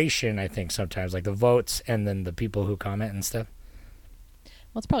separation, I think, sometimes, like the votes and then the people who comment and stuff.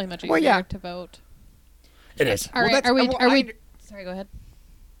 Well, it's probably much easier to vote. It is. Are we sorry, go ahead.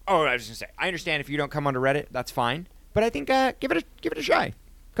 Oh, I was just gonna say, I understand if you don't come onto Reddit, that's fine. But I think give it a try.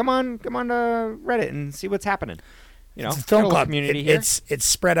 Come on to Reddit and see what's happening. It's a film club community here. It's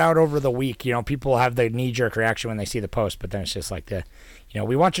spread out over the week. People have the knee-jerk reaction when they see the post, but then it's just like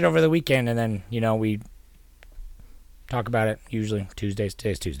we watch it over the weekend, and then we talk about it usually Tuesdays.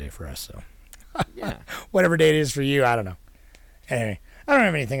 Today's Tuesday for us, so Yeah. Whatever day it is for you, I don't know. Anyway, I don't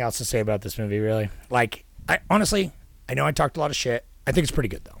have anything else to say about this movie, really. Like, I know I talked a lot of shit. I think it's pretty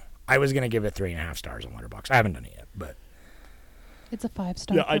good, though. I was going to give it 3.5 stars on Letterboxd. I haven't done it yet, but... It's a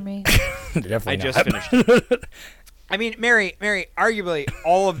 5-star for me. Definitely I not. just finished it. I mean, Mary, arguably,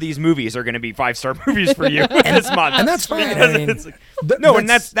 all of these movies are going to be 5-star movies for you this month. And that's fine. I mean,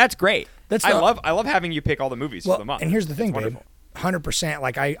 that's great. I love having you pick all the movies for the month. And here's the thing, it's babe. 100%.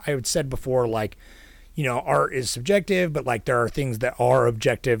 Like I had said before, like, art is subjective, but like there are things that are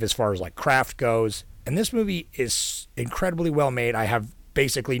objective as far as like craft goes. And this movie is incredibly well made. I have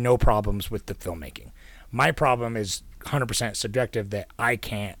basically no problems with the filmmaking. My problem is 100% subjective, that I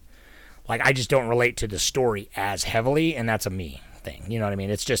can't, like, I just don't relate to the story as heavily, and that's a me thing. You know what I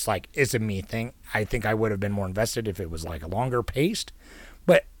mean? It's just like, it's a me thing. I think I would have been more invested if it was like a longer paced,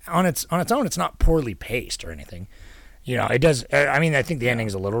 but on its own, it's not poorly paced or anything. It does. I mean, I think the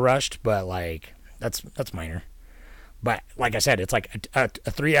ending's a little rushed, but like that's minor. But like I said, it's like a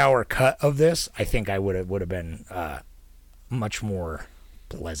 3-hour cut of this. I think I would have been much more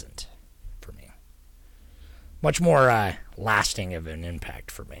pleasant for me, much more lasting of an impact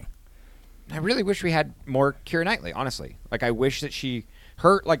for me. I really wish we had more Keira Knightley, honestly. Like, I wish that she's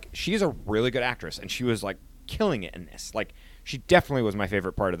a really good actress, and she was, like, killing it in this. Like, she definitely was my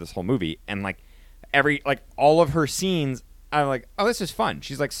favorite part of this whole movie, and, like, all of her scenes, I'm like, oh, this is fun.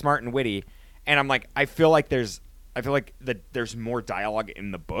 She's, like, smart and witty, and I'm like, I feel like there's more dialogue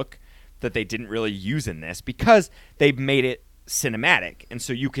in the book that they didn't really use in this, because they made it cinematic, and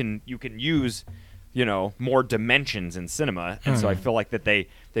so you can use... more dimensions in cinema. And so I feel like that they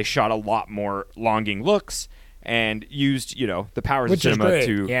shot a lot more longing looks and used, the powers of cinema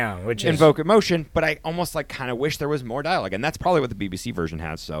to invoke emotion. But I almost like kind of wish there was more dialogue. And that's probably what the BBC version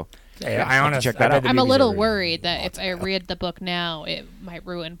has. So I honestly check that out. I'm a little worried that if I read the book now, it might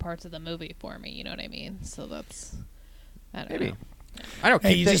ruin parts of the movie for me. You know what I mean? So that's, I don't know. I don't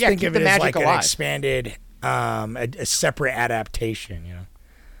you just think of it as like an expanded, a separate adaptation,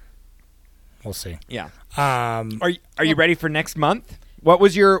 We'll see. Yeah. Are you ready for next month? What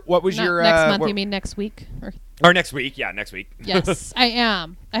was your next month? You mean next week or next week? Yeah, next week. Yes, I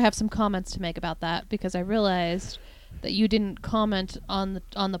am. I have some comments to make about that because I realized that you didn't comment on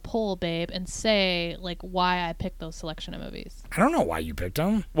the poll, babe, and say like why I picked those selection of movies. I don't know why you picked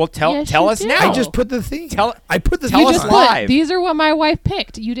them. Well, tell us now. I just put the theme. I put the theme on live. These are what my wife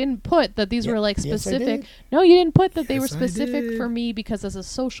picked. You didn't put that these were like specific. Yes, no, you didn't put that they were specific for me because as a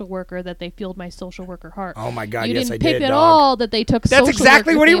social worker that they fueled my social worker heart. Oh my God! You yes, didn't I pick did. at all that they took. That's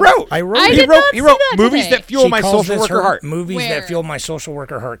exactly what he wrote. I wrote. He wrote movies that fuel my social worker heart. Movies that fuel my social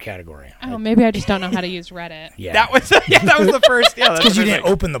worker heart category. Oh, maybe I just don't know how to use Reddit. Yeah, that was the first. Yeah, because you didn't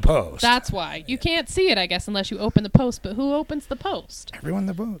open the post. That's why you can't see it, I guess, unless you open the post. But who opens the post? Everyone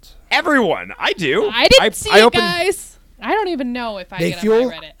that votes. Everyone. I do. I didn't see it, guys. I don't even know if I get on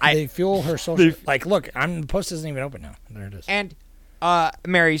my Reddit. They fuel her social. Like, look, the post isn't even open now. There it is. And,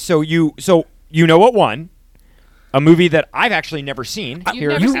 Mary, so you know what won? A movie that I've actually never seen.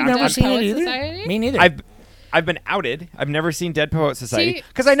 You've never seen it either? Society? Me neither. I've been outed. I've never seen Dead Poet Society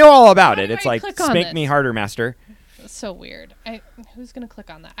because I know all about it. It's like Spank Me Harder, Master. So weird. Who's gonna click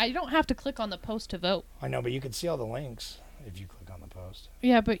on that? I don't have to click on the post to vote. I know, but you can see all the links if you click on the post.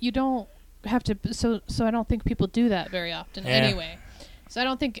 Yeah, but you don't have to. So I don't think people do that very often. Yeah. Anyway, so I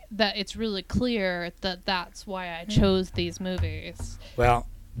don't think that it's really clear that that's why I chose these movies. Well,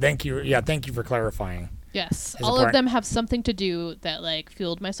 thank you. Yeah, thank you for clarifying. Yes, all of them have something to do that like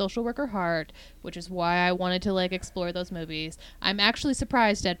fueled my social worker heart, which is why I wanted to like explore those movies. I'm actually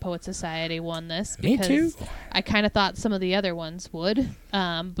surprised Dead Poet Society won this because Me too. I kind of thought some of the other ones would,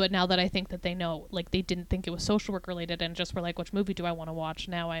 but now that I think that they know, like they didn't think it was social work related and just were like, which movie do I want to watch?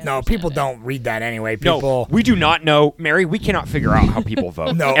 Now I No, people don't read that anyway. No, we do not know, Mary. We cannot figure out how people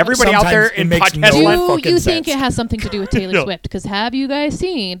vote. No, everybody out there in podcast land. Do you think it has something to do with Taylor Swift? Because have you guys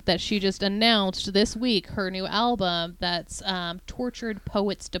seen that she just announced this week her new album that's Tortured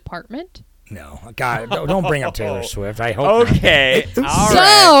Poets Department? No, God, don't bring up Taylor Swift. I hope. Okay, all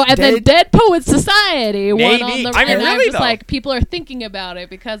right. And then Dead Poets Society won on the. I mean, really, just like people are thinking about it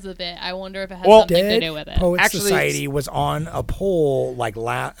because of it. I wonder if it has something to do with it. Poets Society was on a poll like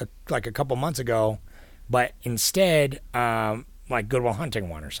a couple months ago, but instead, like Good Will Hunting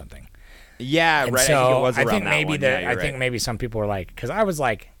won or something. Yeah, and right. So I think maybe I think maybe some people were like, because I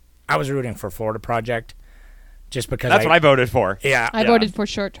was rooting for Florida Project, just because that's what I voted for. Yeah, I voted for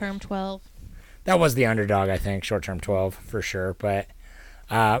Short Term 12. that was the underdog, I think, short-term 12 for sure. But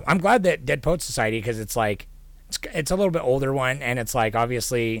I'm glad that Dead Poets Society, because it's like it's a little bit older one, and it's like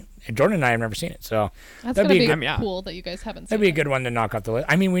obviously Jordan and I have never seen it, so that's gonna be cool that you guys haven't seen. That'd be a good one to knock off the list.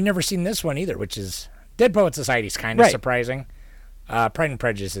 I mean, we've never seen this one either, which is Dead Poets Society is kind of surprising. Pride and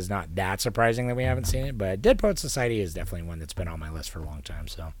Prejudice is not that surprising that we haven't seen it, but Dead Poets Society is definitely one that's been on my list for a long time.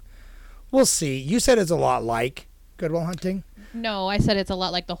 So we'll see. You said it's a lot like Good Will Hunting. No, I said it's a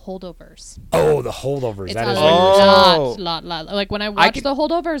lot like The Holdovers. Oh, The Holdovers. It's that a is lot. Like when I watched The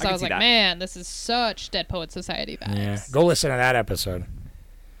Holdovers, I was like, man, this is such Dead Poets Society vibes. Yeah. Go listen to that episode.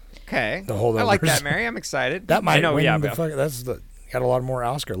 Okay. The Holdovers. I like that, Mary. I'm excited. That might win that's got a lot more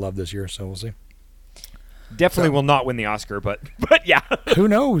Oscar love this year, so we'll see. Definitely will not win the Oscar, but yeah. Who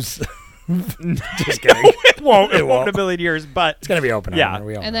knows? Just kidding. It won't in a million years, but it's gonna be open. Yeah.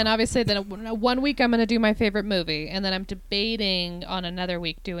 And then obviously, then 1 week I'm gonna do my favorite movie, and then I'm debating on another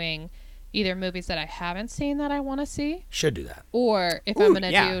week doing either movies that I haven't seen that I want to see. Should do that. Or if I'm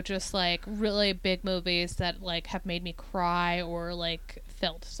gonna do just like really big movies that like have made me cry or like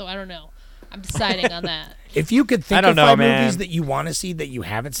felt. So I don't know. I'm deciding on that. If you could think of 5 movies that you want to see that you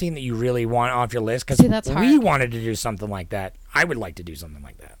haven't seen that you really want off your list, because we wanted to do something like that. I would like to do something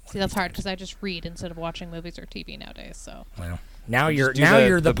like that. See, that's hard because I just read instead of watching movies or TV nowadays. So well, now you're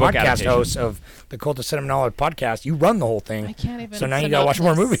the podcast host of the Cult of Cinema Knowledge podcast. You run the whole thing. I can't even. So now you gotta watch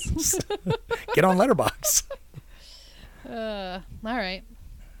more movies. Get on Letterboxd. All right.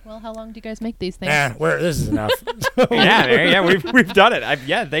 Well, how long do you guys make these things? This is enough. We've done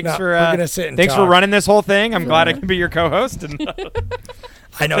it. Thanks for running this whole thing. I'm glad I can be your co-host. And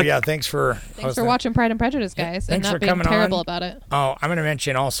I know. Yeah, thanks for watching Pride and Prejudice, guys, and not being terrible about it. Oh, I'm going to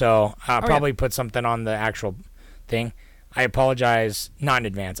mention also. Probably put something on the actual thing. I apologize, not in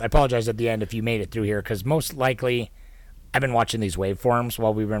advance. I apologize at the end if you made it through here, because most likely, I've been watching these waveforms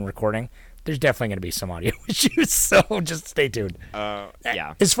while we've been recording. There's definitely going to be some audio issues, so just stay tuned.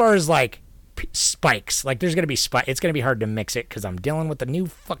 Yeah. As far as like spikes, like there's going to be spikes. It's going to be hard to mix it because I'm dealing with a new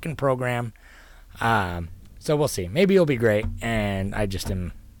fucking program. So we'll see. Maybe it'll be great, and I just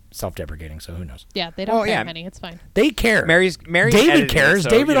am self-deprecating, so who knows? Yeah, they don't care, honey. It's fine. They care. David cares. So,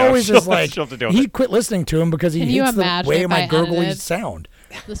 David always is like, he quit listening to him because he hates the way my gurgly sound.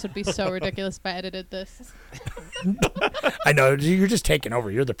 This would be so ridiculous if I edited this. I know. You're just taking over.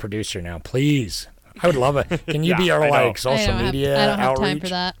 You're the producer now. Please. I would love it. Can you be our social media outreach? I don't have time for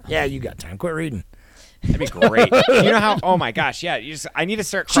that. Yeah, you got time. Quit reading. That'd be great. You know how? Oh my gosh, yeah. I need to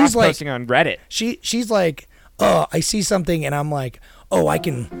start cross-posting on Reddit. She's like, oh, I see something, and I'm like, oh,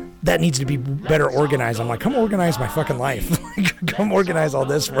 that needs to be better organized. I'm like, come organize my fucking life. Come organize all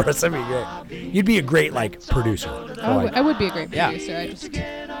this for us. That'd be great. You'd be a great, producer. I would be a great producer. I just...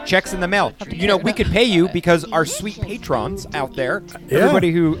 Checks in the mail. We could pay you because our sweet patrons out there,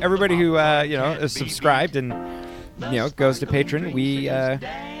 everybody who is subscribed and goes to Patreon,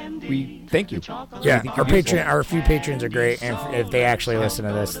 we thank you. Yeah, our few patrons are great, and if they actually listen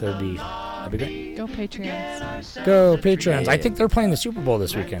to this, that'd be great. Go Patreons. Go Patreons. I think they're playing the Super Bowl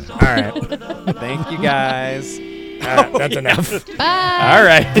this weekend. All right. Thank you guys. That's enough. Bye. All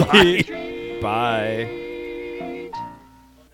right. Bye.